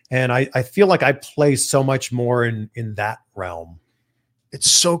 And I feel like I play so much more in that realm. It's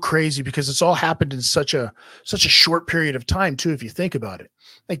so crazy because it's all happened in such a short period of time too, if you think about it.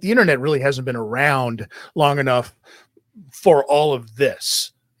 Like, the internet really hasn't been around long enough for all of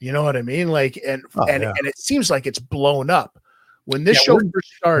this. You know what I mean? Like, and it seems like it's blown up. When this show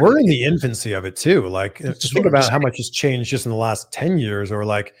first started, we're in the infancy of it too. Like, just think about how much has changed just in the last 10 years, or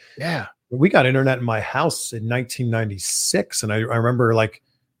like, we got internet in my house in 1996. And I remember like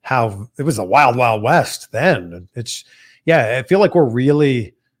how it was a wild, wild west then. I feel like we're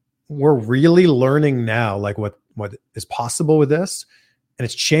really learning now, like what is possible with this, and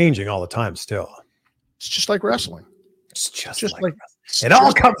it's changing all the time still. It's just like wrestling. It's just like wrestling. It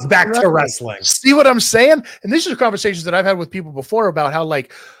all comes back to wrestling. See what I'm saying? And these are conversations that I've had with people before about how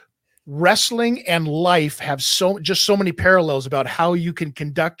like wrestling and life have so many parallels about how you can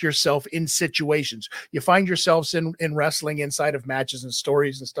conduct yourself in situations. You find yourselves in wrestling inside of matches and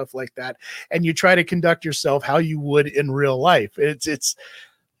stories and stuff like that, and you try to conduct yourself how you would in real life. It's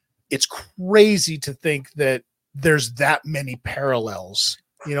crazy to think that there's that many parallels.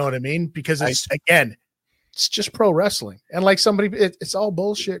 You know what I mean? Because it's just pro wrestling. And like it's all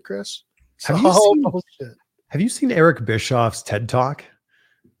bullshit, Chris. Bullshit. Have you seen Eric Bischoff's TED Talk?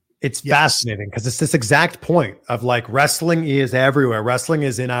 It's fascinating because it's this exact point of like, wrestling is everywhere. Wrestling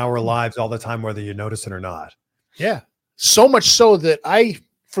is in our lives all the time, whether you notice it or not. Yeah. So much so that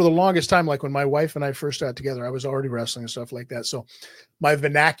for the longest time, like when my wife and I first got together, I was already wrestling and stuff like that. So my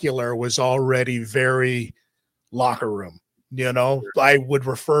vernacular was already very locker room. You know, I would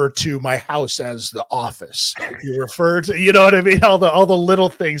refer to my house as the office. You refer to, you know what I mean? All the little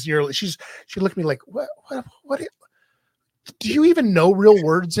things. She looked at me like, what do you even know real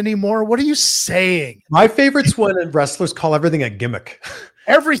words anymore? What are you saying? My favorite's when wrestlers call everything a gimmick.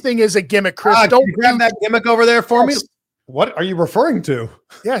 Everything is a gimmick, Chris. Don't you grab that gimmick over there for me. What are you referring to?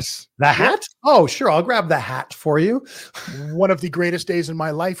 Yes. The hat? Oh, sure. I'll grab the hat for you. One of the greatest days in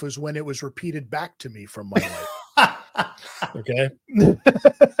my life was when it was repeated back to me from my life. Okay.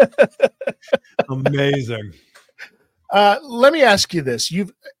 Amazing. Let me ask you this.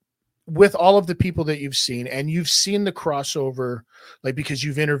 With all of the people that you've seen, and you've seen the crossover, like, because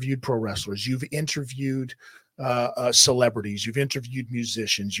you've interviewed pro wrestlers, you've interviewed celebrities, you've interviewed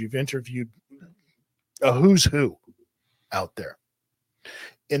musicians, you've interviewed a who's who out there.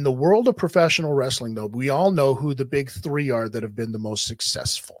 In the world of professional wrestling, though, we all know who the big three are that have been the most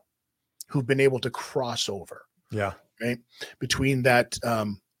successful, who've been able to cross over. Yeah. Right. Between that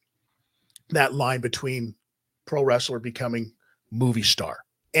line between pro wrestler becoming movie star,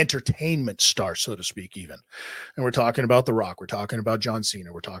 entertainment star, so to speak, even. And we're talking about The Rock. We're talking about John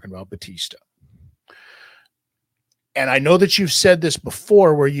Cena. We're talking about Batista. And I know that you've said this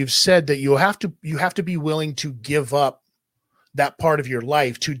before, where you've said that you have to be willing to give up that part of your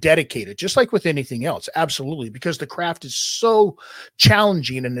life to dedicate it, just like with anything else. Absolutely. Because the craft is so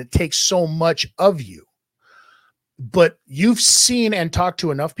challenging and it takes so much of you. But you've seen and talked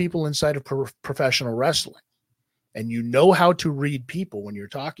to enough people inside of professional wrestling, and you know how to read people when you're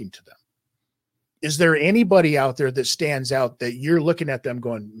talking to them. Is there anybody out there that stands out that you're looking at them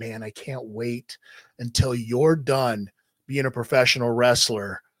going, man, I can't wait until you're done being a professional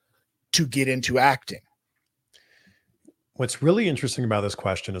wrestler to get into acting? What's really interesting about this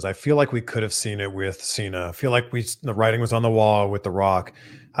question is I feel like we could have seen it with Cena. I feel like the writing was on the wall with The Rock.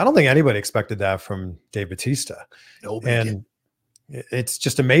 I don't think anybody expected that from Dave Batista. And it's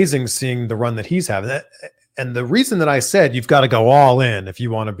just amazing seeing the run that he's having. And the reason that I said you've got to go all in if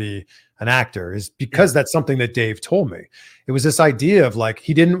you want to be an actor is because that's something that Dave told me. It was this idea of like,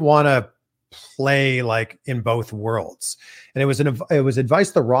 he didn't want to play like in both worlds. And it was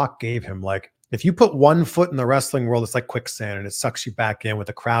advice The Rock gave him. Like, if you put one foot in the wrestling world, it's like quicksand and it sucks you back in with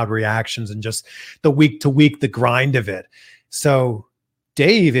the crowd reactions and just the week to week, the grind of it. So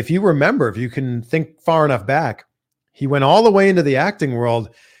Dave, if you remember, if you can think far enough back, he went all the way into the acting world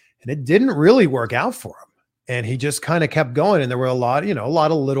and it didn't really work out for him. And he just kind of kept going. And there were a lot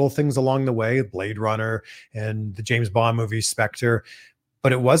of little things along the way, Blade Runner and the James Bond movie Spectre.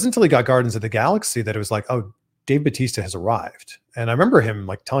 But it wasn't until he got Guardians of the Galaxy that it was like, oh, Dave Batista has arrived. And I remember him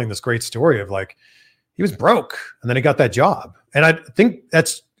like telling this great story of like, he was broke and then he got that job. And I think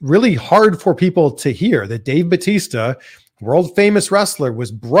that's really hard for people to hear, that Dave Batista, world famous wrestler,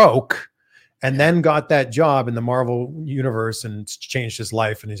 was broke and then got that job in the Marvel universe and changed his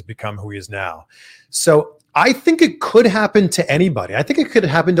life and he's become who he is now. So I think it could happen to anybody. I think it could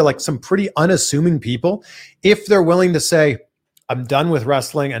happen to like some pretty unassuming people if they're willing to say, I'm done with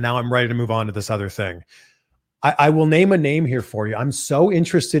wrestling and now I'm ready to move on to this other thing. I will name a name here for you. I'm so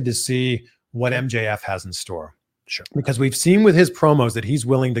interested to see what MJF has in store. Sure. Because we've seen with his promos that he's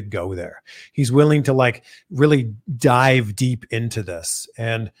willing to go there. He's willing to like really dive deep into this.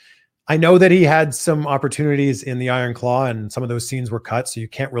 And I know that he had some opportunities in the Iron Claw and some of those scenes were cut, so you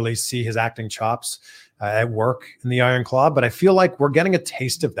can't really see his acting chops at work in the Iron Claw. But I feel like we're getting a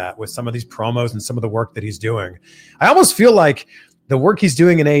taste of that with some of these promos and some of the work that he's doing. I almost feel like the work he's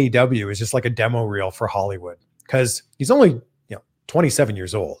doing in AEW is just like a demo reel for Hollywood, because he's only 27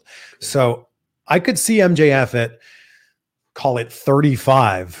 years old. So I could see MJF at, call it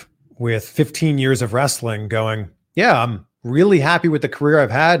 35, with 15 years of wrestling going, yeah, I'm really happy with the career I've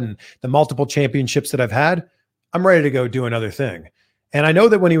had and the multiple championships that I've had. I'm ready to go do another thing. And I know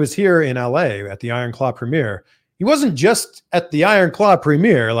that when he was here in LA at the Iron Claw premiere, he wasn't just at the Iron Claw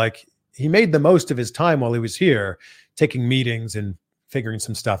premiere. Like, he made the most of his time while he was here, taking meetings and figuring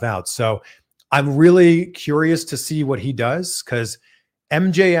some stuff out. So I'm really curious to see what he does, because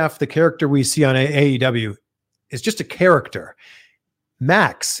MJF, the character we see on AEW, is just a character.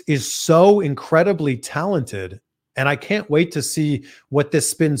 Max is so incredibly talented, and I can't wait to see what this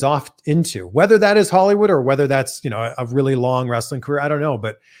spins off into, whether that is Hollywood or whether that's, a really long wrestling career. I don't know,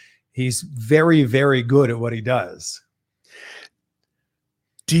 but he's very, very good at what he does.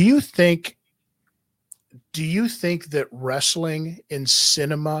 Do you think that wrestling in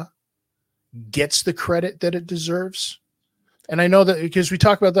cinema gets the credit that it deserves? And I know that because we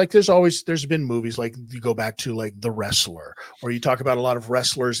talk about, like, there's been movies, like you go back to like The Wrestler, or you talk about a lot of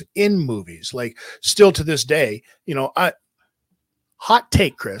wrestlers in movies, like still to this day, hot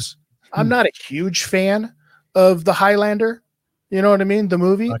take, Chris, I'm not a huge fan of the Highlander. You know what I mean? The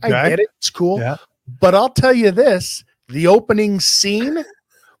movie, okay. I get it. It's cool. Yeah. But I'll tell you this, the opening scene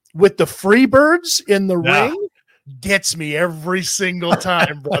with the Freebirds in the ring gets me every single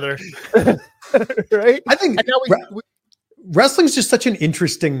time, brother. Right? I think wrestling's just such an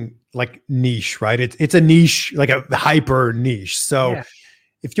interesting like niche, right? It's a niche, like a hyper niche. So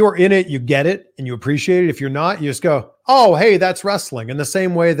if you're in it, you get it and you appreciate it. If you're not, you just go, oh, hey, that's wrestling. In the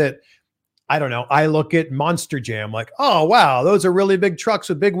same way that, I don't know, I look at Monster Jam like, oh, wow, those are really big trucks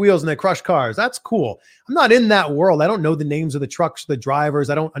with big wheels and they crush cars. That's cool. I'm not in that world. I don't know the names of the trucks, the drivers.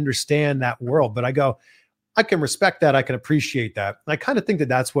 I don't understand that world, but I go, I can respect that. I can appreciate that. And I kind of think that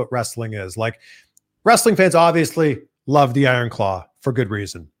that's what wrestling is. Like, wrestling fans obviously love the Iron Claw for good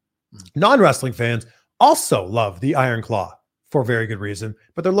reason. Non-wrestling fans also love the Iron Claw for very good reason,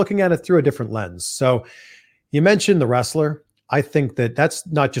 but they're looking at it through a different lens. So you mentioned The Wrestler. I think that that's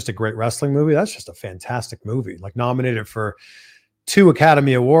not just a great wrestling movie. That's just a fantastic movie, like nominated for 2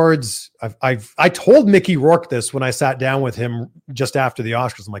 Academy Awards. I told Mickey Rourke this when I sat down with him just after the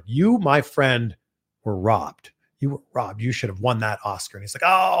Oscars. I'm like, you, my friend, were robbed. You were robbed. You should have won that Oscar. And he's like,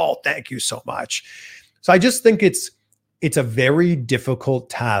 oh, thank you so much. So I just think it's a very difficult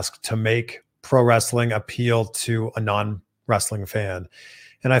task to make pro wrestling appeal to a non-wrestling fan.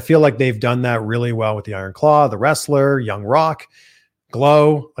 And I feel like they've done that really well with the Iron Claw, The Wrestler, Young Rock,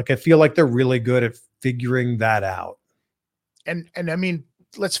 Glow. Like, I feel like they're really good at figuring that out. And I mean,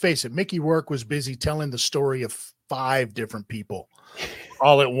 let's face it, Mickey Rourke was busy telling the story of 5 different people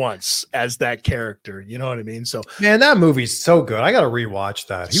all at once as that character. You know what I mean? So, man, that movie's so good. I got to rewatch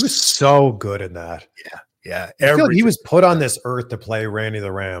that. He was so good in that. Yeah. I feel like he was put on this earth to play Randy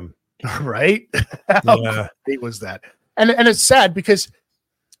the Ram. Right? How great was that? And it's sad because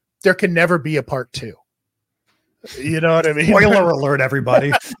there can never be a part 2. You know what I mean? Spoiler alert,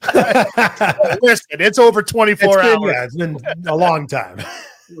 everybody. Listen, it's over 24 hours. Yeah, it's been a long time.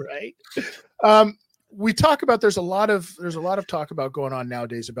 Right. We talk about there's a lot of talk about going on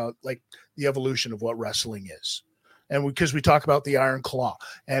nowadays about like the evolution of what wrestling is. And because we talk about the Iron Claw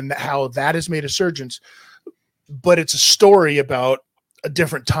and how that has made a surgence, but it's a story about a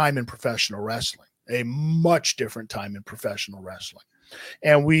different time in professional wrestling, a much different time in professional wrestling.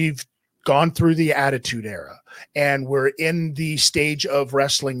 And we've gone through the Attitude Era, and we're in the stage of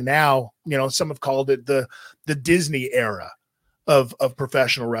wrestling now. You know, some have called it the Disney era of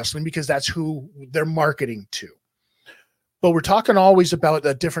professional wrestling because that's who they're marketing to. But we're talking always about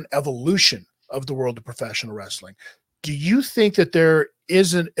a different evolution of the world of professional wrestling. Do you think that there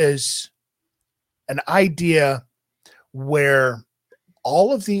isn't an idea where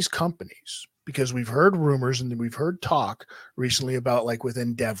all of these companies, because we've heard rumors and we've heard talk recently about like with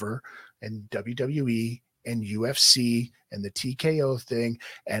Endeavor and WWE and UFC and the TKO thing,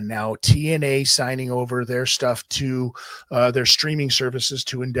 and now TNA signing over their stuff to their streaming services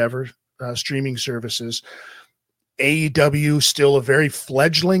to Endeavor streaming services. AEW still a very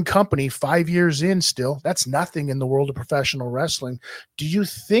fledgling company, 5 years in still. That's nothing in the world of professional wrestling. Do you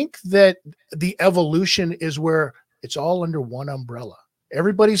think that the evolution is where it's all under one umbrella?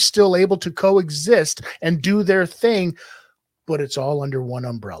 Everybody's still able to coexist and do their thing, but it's all under one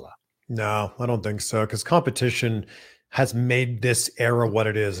umbrella. No, I don't think so, because competition has made this era what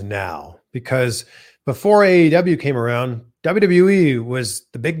it is now. Because before AEW came around, WWE was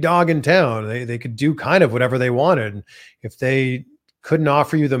the big dog in town. They could do kind of whatever they wanted. If they couldn't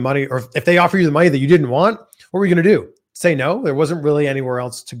offer you the money, or if they offer you the money that you didn't want, what were you going to do? Say no? There wasn't really anywhere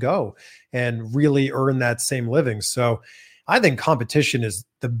else to go and really earn that same living. So I think competition is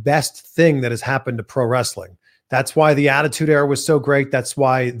the best thing that has happened to pro wrestling. That's why the Attitude Era was so great. That's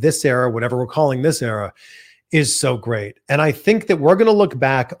why this era, whatever we're calling this era, is so great. And I think that we're going to look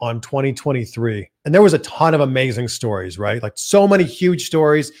back on 2023, and there was a ton of amazing stories, right? Like so many huge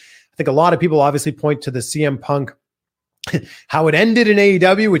stories. I think a lot of people obviously point to the CM Punk, how it ended in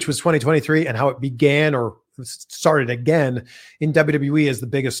AEW, which was 2023, and how it began or started again in WWE as the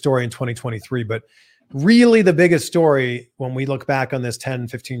biggest story in 2023. But really the biggest story when we look back on this 10,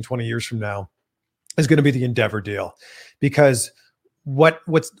 15, 20 years from now is going to be the Endeavor deal, because what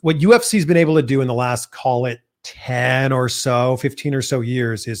UFC's been able to do in the last, call it 10 or so, 15 or so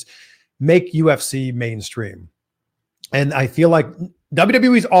years, is make UFC mainstream. And I feel like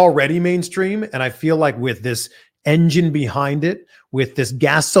WWE's already mainstream. And I feel like with this engine behind it, with this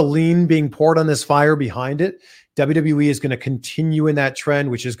gasoline being poured on this fire behind it, WWE is going to continue in that trend,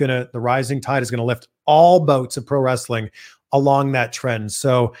 which is the rising tide is going to lift all boats of pro wrestling along that trend.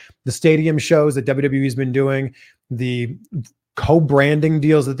 So the stadium shows that WWE's been doing, the co-branding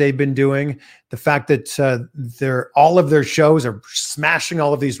deals that they've been doing, the fact that all of their shows are smashing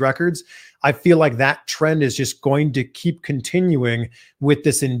all of these records, I feel like that trend is just going to keep continuing with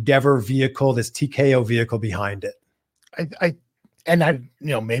this Endeavor vehicle, this TKO vehicle behind it. I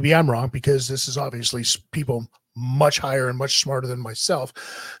maybe I'm wrong, because this is obviously people much higher and much smarter than myself,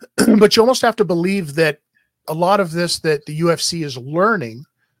 but you almost have to believe that a lot of this that the UFC is learning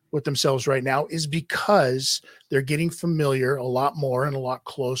with themselves right now is because they're getting familiar a lot more and a lot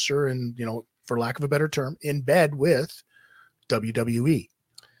closer and, for lack of a better term, in bed with WWE.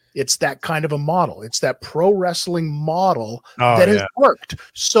 It's that kind of a model. It's that pro wrestling model that has worked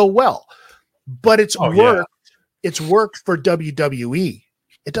so well, but it's worked. Yeah. It's worked for WWE.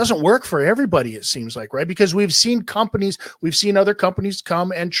 It doesn't work for everybody, it seems like, right? Because we've seen other companies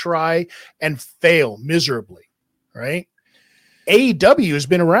come and try and fail miserably, right? AEW has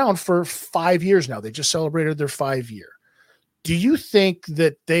been around for 5 years now. They just celebrated their 5-year. Do you think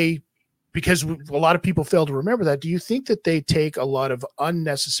that because a lot of people fail to remember that, do you think that they take a lot of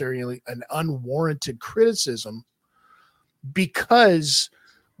unnecessary and unwarranted criticism because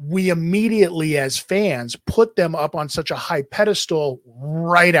we immediately as fans put them up on such a high pedestal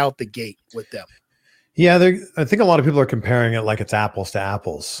right out the gate with them? Yeah, I think a lot of people are comparing it like it's apples to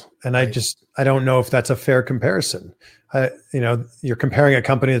apples. And right. I don't know if that's a fair comparison. You're comparing a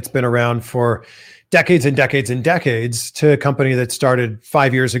company that's been around for decades and decades and decades to a company that started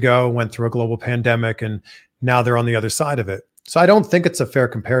 5 years ago, went through a global pandemic, and now they're on the other side of it. So I don't think it's a fair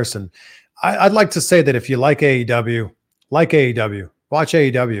comparison. I'd like to say that if you like AEW, watch AEW.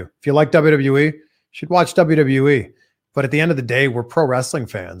 If you like WWE, you should watch WWE. But at the end of the day, we're pro wrestling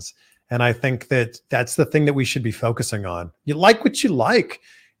fans. And I think that that's the thing that we should be focusing on. You like what you like.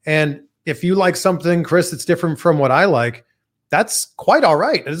 And if you like something, Chris, that's different from what I like, that's quite all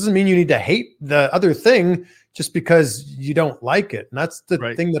right. It doesn't mean you need to hate the other thing just because you don't like it. And that's the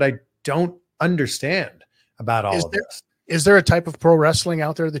thing that I don't understand about all of this. Is there a type of pro wrestling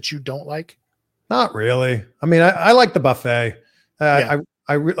out there that you don't like? Not really. I mean, I like the buffet.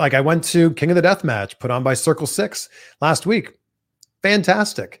 I went to King of the Death match put on by Circle 6 last week.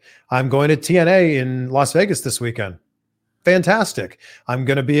 Fantastic. I'm going to TNA in Las Vegas this weekend. Fantastic. I'm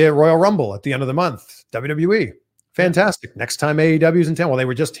going to be at Royal Rumble at the end of the month. WWE. Fantastic. Next time AEW's in town. Well, they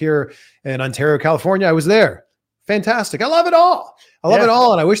were just here in Ontario, California. I was there. Fantastic. I love it all. I love it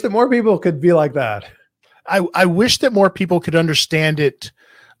all. And I wish that more people could be like that. I wish that more people could understand it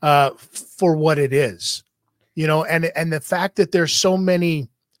for what it is, and the fact that there's so many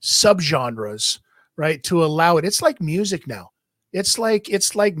subgenres, right, to allow it. It's like music now. It's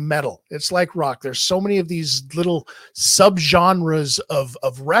like metal. It's like rock. There's so many of these little subgenres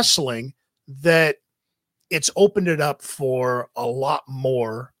of wrestling that it's opened it up for a lot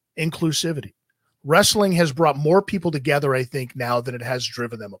more inclusivity. Wrestling has brought more people together, I think, now than it has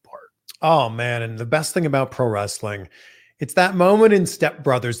driven them apart. Oh, man. And the best thing about pro wrestling, it's that moment in Step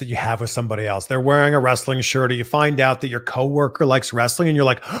Brothers that you have with somebody else. They're wearing a wrestling shirt, or you find out that your coworker likes wrestling, and you're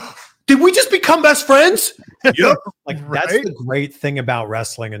like, oh, did we just become best friends? Yep. That's the great thing about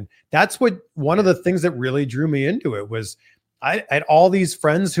wrestling. And that's one of the things that really drew me into it was I had all these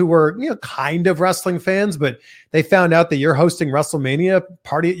friends who were, kind of wrestling fans, but they found out that you're hosting WrestleMania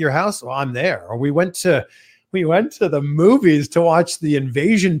party at your house. Well, I'm there. Or we went to the movies to watch the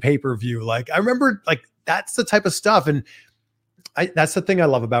Invasion pay-per-view. I remember that's the type of stuff. And that's the thing I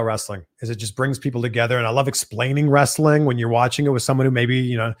love about wrestling is it just brings people together. And I love explaining wrestling when you're watching it with someone who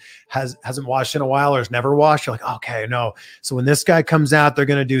maybe, hasn't watched in a while or has never watched. You're like, okay, no. So when this guy comes out, they're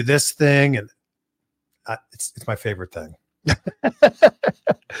going to do this thing. And it's my favorite thing.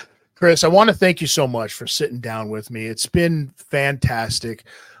 Chris, I want to thank you so much for sitting down with me. It's been fantastic.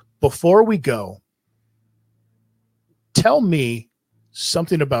 Before we go, tell me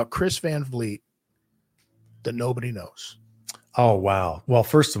something about Chris Van Vliet that nobody knows. Oh, wow. Well,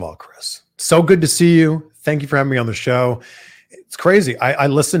 first of all, Chris, so good to see you. Thank you for having me on the show. It's crazy. I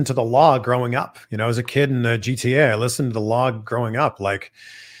listened to the Law growing up, as a kid in the GTA. I listened to the Law growing up.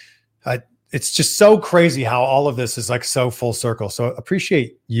 It's just so crazy how all of this is so full circle. So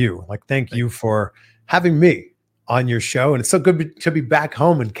appreciate you. Thank you for having me on your show. And it's so good to be back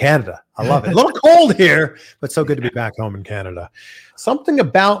home in Canada. I love it. A little cold here, but so good to be back home in Canada. Something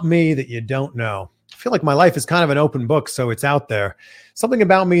about me that you don't know. I feel like my life is kind of an open book, so it's out there. Something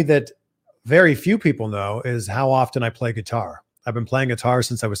about me that very few people know is how often I play guitar. I've been playing guitar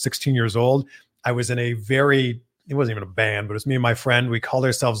since I was 16 years old. I was in it wasn't even a band, but it was me and my friend. We called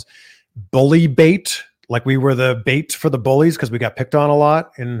ourselves Bully Bait. We were the bait for the bullies because we got picked on a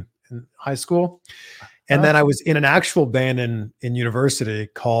lot in high school. And then I was in an actual band in university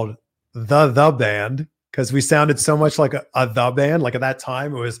called The Band, because we sounded so much like a The Band. At that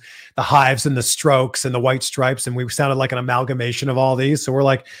time, it was the Hives and the Strokes and the White Stripes, and we sounded like an amalgamation of all these. So we're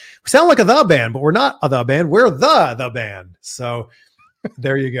we sound like a The Band, but we're not a The Band. We're the Band. So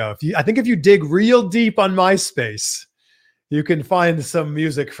there you go. I think if you dig real deep on MySpace, you can find some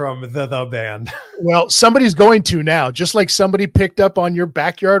music from the band. Well, somebody's going to now, just like somebody picked up on your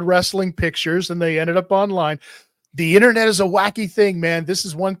backyard wrestling pictures and they ended up online. The internet is a wacky thing, man. This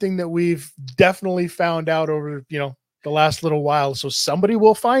is one thing that we've definitely found out over, the last little while. So somebody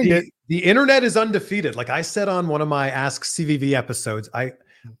will find it. The internet is undefeated. Like I said on one of my Ask CVV episodes,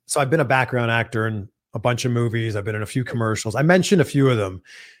 I've been a background actor in a bunch of movies. I've been in a few commercials. I mentioned a few of them.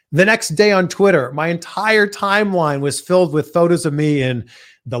 The next day on Twitter, my entire timeline was filled with photos of me in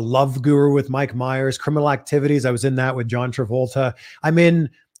The Love Guru with Mike Myers, Criminal Activities. I was in that with John Travolta. I'm in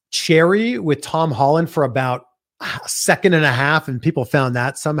Cherry with Tom Holland for about a second and a half, and people found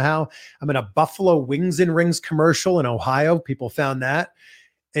that somehow. I'm in a Buffalo Wings and Rings commercial in Ohio. People found that.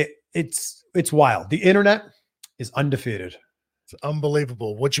 It's wild. The internet is undefeated. It's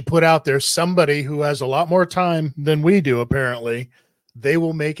unbelievable what you put out there. Somebody who has a lot more time than we do, apparently, they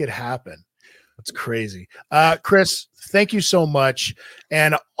will make it happen. That's crazy. Chris, thank you so much.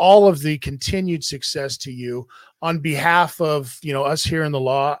 And all of the continued success to you on behalf of, us here in the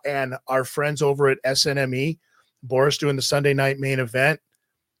law and our friends over at SNME, Boris doing the Sunday night main event.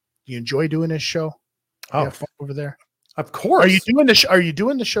 You enjoy doing this show? Oh, have fun over there. Of course. Are you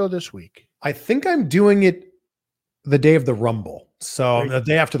doing the show this week? I think I'm doing it the day of the Rumble. So the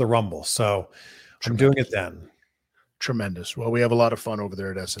day after the Rumble. So I'm doing it then. Tremendous. Well, we have a lot of fun over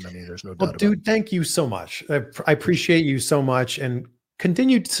there at SNME. There's no doubt about it. Dude, thank you so much. I appreciate you so much, and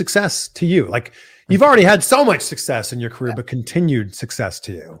continued success to you. Like, you've already had so much success in your career, but continued success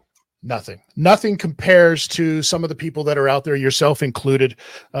to you. Nothing compares to some of the people that are out there, yourself included.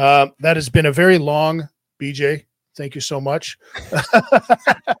 That has been a very long, BJ. Thank you so much.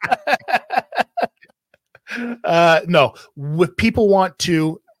 No, what people want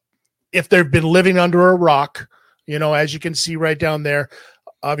to, if they've been living under a rock, as you can see right down there,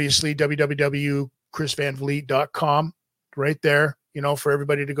 obviously www.chrisvanvliet.com right there, for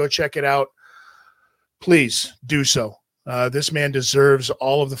everybody to go check it out. Please do so. This man deserves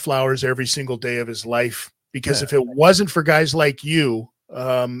all of the flowers every single day of his life, because if it wasn't for guys like you,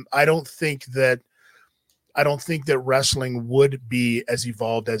 I don't think that wrestling would be as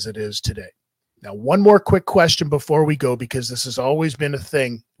evolved as it is today. Now, one more quick question before we go, because this has always been a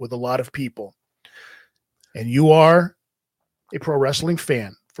thing with a lot of people. And you are a pro wrestling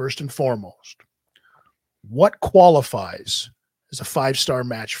fan, first and foremost. What qualifies as a 5-star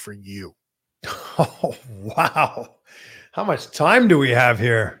match for you? Oh, wow. How much time do we have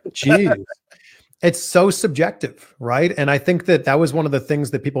here? Jeez. It's so subjective, right? And I think that was one of the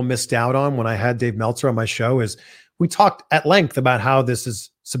things that people missed out on when I had Dave Meltzer on my show, is we talked at length about how this is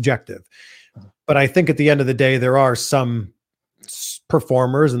subjective. But I think at the end of the day, there are some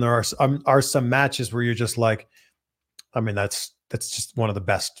performers and there are some matches where you're just like, that's just one of the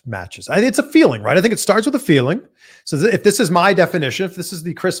best matches. It's a feeling, right? I think it starts with a feeling. So if this is my definition, if this is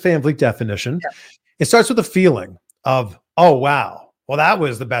the Chris Van Vliet definition, it starts with a feeling of, oh, wow. Well, that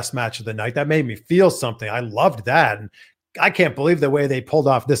was the best match of the night. That made me feel something. I loved that. And I can't believe the way they pulled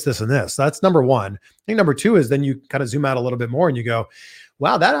off this, and this. That's number one. I think number two is then you kind of zoom out a little bit more and you go,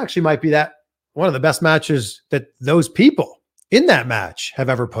 wow, that actually might be one of the best matches that those people in that match have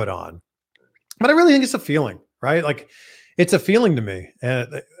ever put on. But I really think it's a feeling, right? Like, it's a feeling to me.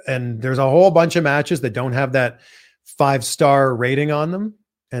 And there's a whole bunch of matches that don't have that 5-star rating on them.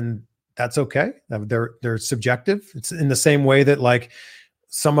 And that's okay. They're subjective. It's in the same way that, like,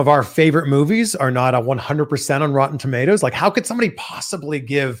 some of our favorite movies are not a 100% on Rotten Tomatoes. Like, how could somebody possibly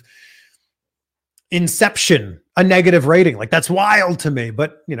give Inception a negative rating? Like, that's wild to me.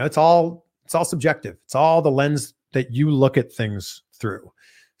 But it's all subjective. It's all the lens that you look at things through.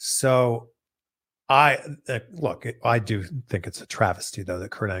 So I do think it's a travesty, though,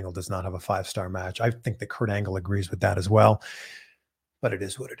 that Kurt Angle does not have a 5-star match. I think that Kurt Angle agrees with that as well, but it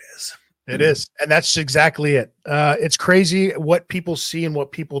is what it is. It is. And that's exactly it. It's crazy what people see and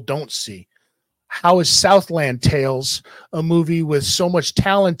what people don't see. How is Southland Tales, a movie with so much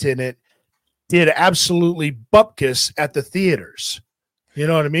talent in it, did absolutely bupkis at the theaters? You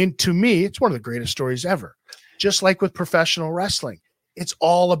know what I mean? To me, it's one of the greatest stories ever. Just like with professional wrestling, it's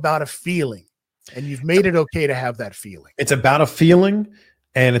all about a feeling, and you've made it okay to have that feeling. It's about a feeling,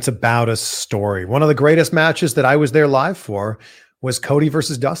 and it's about a story. One of the greatest matches that I was there live for was Cody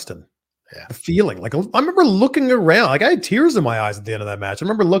versus Dustin. Yeah. The feeling. Like, I remember looking around, like, I had tears in my eyes at the end of that match. I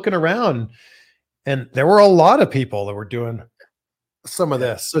remember looking around, and there were a lot of people that were doing some of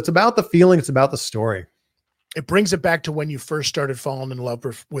this. So it's about the feeling. It's about the story. It brings it back to when you first started falling in love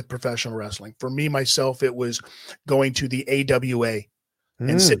with professional wrestling. For me, myself, it was going to the AWA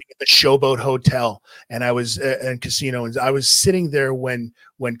and sitting at the Showboat Hotel, and I was and casino, and I was sitting there when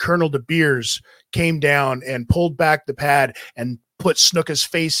Colonel De Beers came down and pulled back the pad and put Snuka's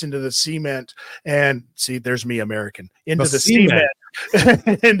face into the cement, and see, there's me, American, into the cement.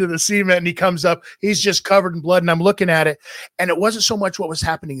 Into the cement, and he comes up, he's just covered in blood, and I'm looking at it, and it wasn't so much what was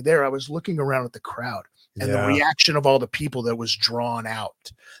happening there. I was looking around at the crowd and the reaction of all the people that was drawn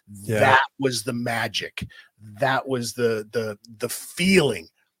out. That was the magic. That was the feeling,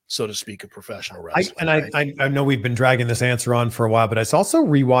 so to speak, of professional wrestling. I know we've been dragging this answer on for a while, but it's also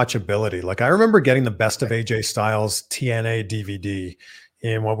rewatchability. Like, I remember getting the Best of AJ Styles TNA DVD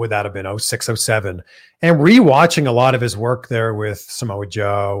in, what would that have been, 06, 07, and rewatching a lot of his work there with Samoa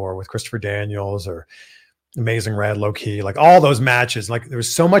Joe or with Christopher Daniels or Amazing Red, Low Key, like all those matches. Like, there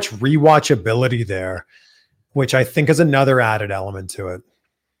was so much rewatchability there, which I think is another added element to it.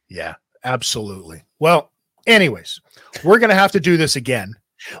 Yeah, absolutely. Well, anyways, we're going to have to do this again.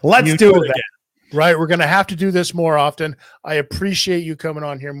 Let's do it again. Right? We're going to have to do this more often. I appreciate you coming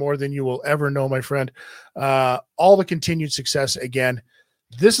on here more than you will ever know, my friend. All the continued success again.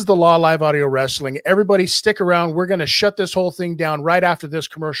 This is the Law Live Audio Wrestling. Everybody stick around. We're going to shut this whole thing down right after this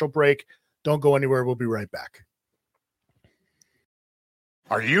commercial break. Don't go anywhere. We'll be right back.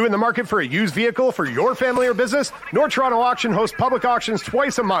 Are you in the market for a used vehicle for your family or business? North Toronto Auction hosts public auctions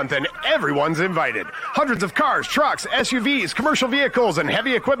twice a month, and everyone's invited. Hundreds of cars, trucks, SUVs, commercial vehicles, and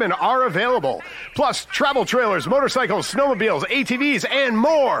heavy equipment are available. Plus, travel trailers, motorcycles, snowmobiles, ATVs, and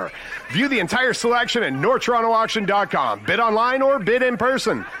more. View the entire selection at NorthTorontoAuction.com. Bid online or bid in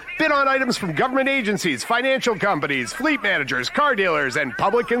person. Bid on items from government agencies, financial companies, fleet managers, car dealers, and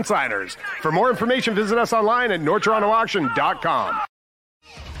public consigners. For more information, visit us online at NorthTorontoAuction.com.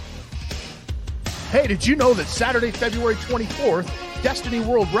 Hey, did you know that Saturday, February 24th, Destiny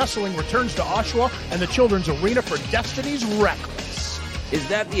World Wrestling returns to Oshawa and the Children's Arena for Destiny's Reckless? Is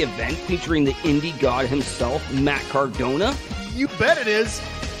that the event featuring the indie god himself, Matt Cardona? You bet it is.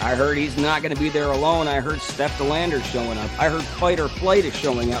 I heard he's not going to be there alone. I heard Steph DeLander's showing up. I heard Fight or Flight is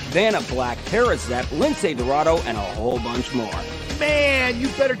showing up. Vanna Black, Tara Zepp, Lindsay Dorado, and a whole bunch more. Man, you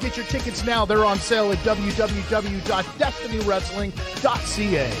better get your tickets now. They're on sale at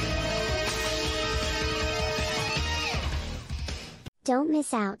www.DestinyWrestling.ca. Don't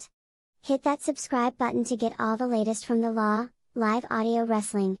miss out. Hit that subscribe button to get all the latest from the Law Live Audio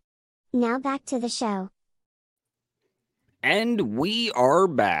Wrestling. Now back to the show. And we are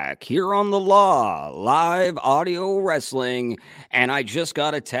back here on the Law Live Audio Wrestling. And I just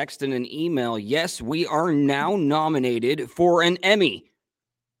got a text and an email. Yes, we are now nominated for an Emmy.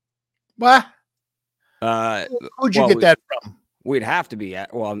 What? Who'd you get that from? We'd have to be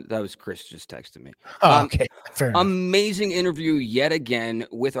at, well, that was Chris just texted me. Oh, okay. Fair enough. Amazing interview yet again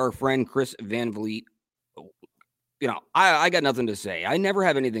with our friend Chris Van Vliet. You know, I got nothing to say. I never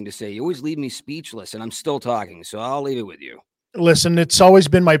have anything to say. You always leave me speechless, and I'm still talking, so I'll leave it with you. Listen, it's always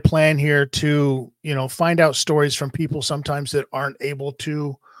been my plan here to, find out stories from people sometimes that aren't able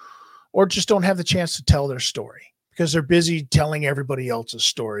to, or just don't have the chance to tell their story because they're busy telling everybody else's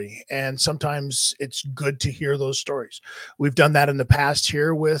story. And sometimes it's good to hear those stories. We've done that in the past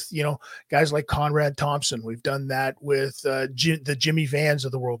here with, guys like Conrad Thompson. We've done that with the Jimmy Vans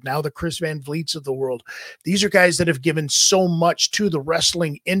of the world, now the Chris Van Vliets of the world. These are guys that have given so much to the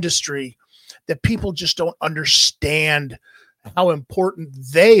wrestling industry that people just don't understand how important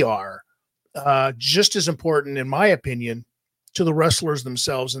they are. Just as important, in my opinion, to the wrestlers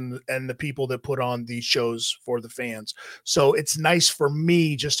themselves and the people that put on these shows for the fans. So it's nice for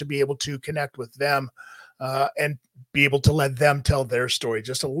me just to be able to connect with them and be able to let them tell their story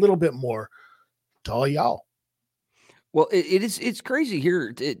just a little bit more to all y'all. Well, it's crazy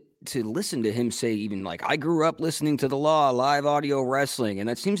here to listen to him say, even like, I grew up listening to the Law Live Audio Wrestling. And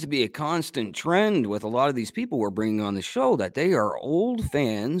that seems to be a constant trend with a lot of these people we're bringing on the show, that they are old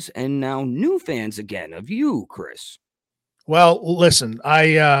fans and now new fans again of you, Chris. Well, listen,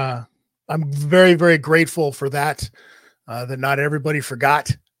 I'm very, very grateful for that, that not everybody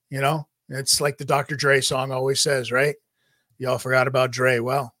forgot, it's like the Dr. Dre song always says, right? Y'all forgot about Dre.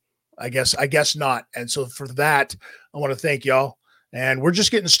 Well, I guess not. And so for that, I want to thank y'all, and we're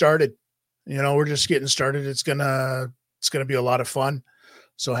just getting started. We're just getting started. It's going to be a lot of fun.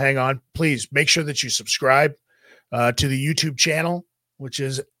 So hang on, please make sure that you subscribe to the YouTube channel, which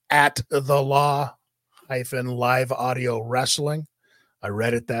is at the Law Live Audio Wrestling. I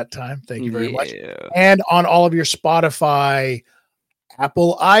read it that time. Thank you very much. And on all of your Spotify,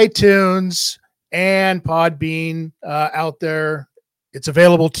 Apple, iTunes, and Podbean out there, It's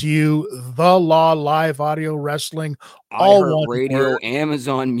available to you. The Law Live Audio Wrestling. iHeartRadio,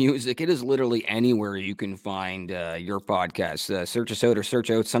 Amazon Music. It is literally anywhere you can find your podcast. Search us out or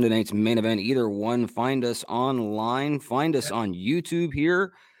search out Sunday Night's Main Event. Either one. Find us online. Find us on YouTube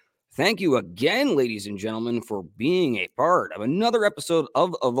here. Thank you again, ladies and gentlemen, for being a part of another episode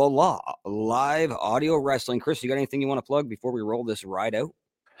of The Law Live Audio Wrestling. Chris, you got anything you want to plug before we roll this ride out?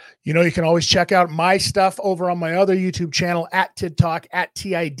 You know, you can always check out my stuff over on my other YouTube channel at TidTalk, at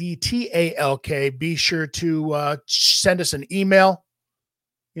TIDTALK. Be sure to send us an email,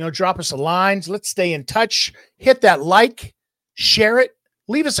 drop us a line. Let's stay in touch. Hit that like, share it,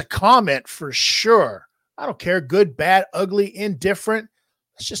 leave us a comment for sure. I don't care, good, bad, ugly, indifferent.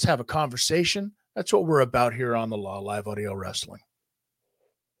 Let's just have a conversation. That's what we're about here on The Law Live Audio Wrestling.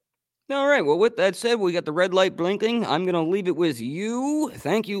 All right. Well, with that said, we got the red light blinking. I'm going to leave it with you.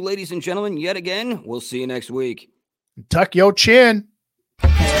 Thank you, ladies and gentlemen, yet again. We'll see you next week. Tuck your chin. I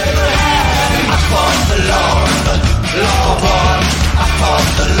fought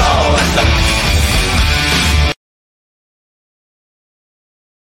the Lord,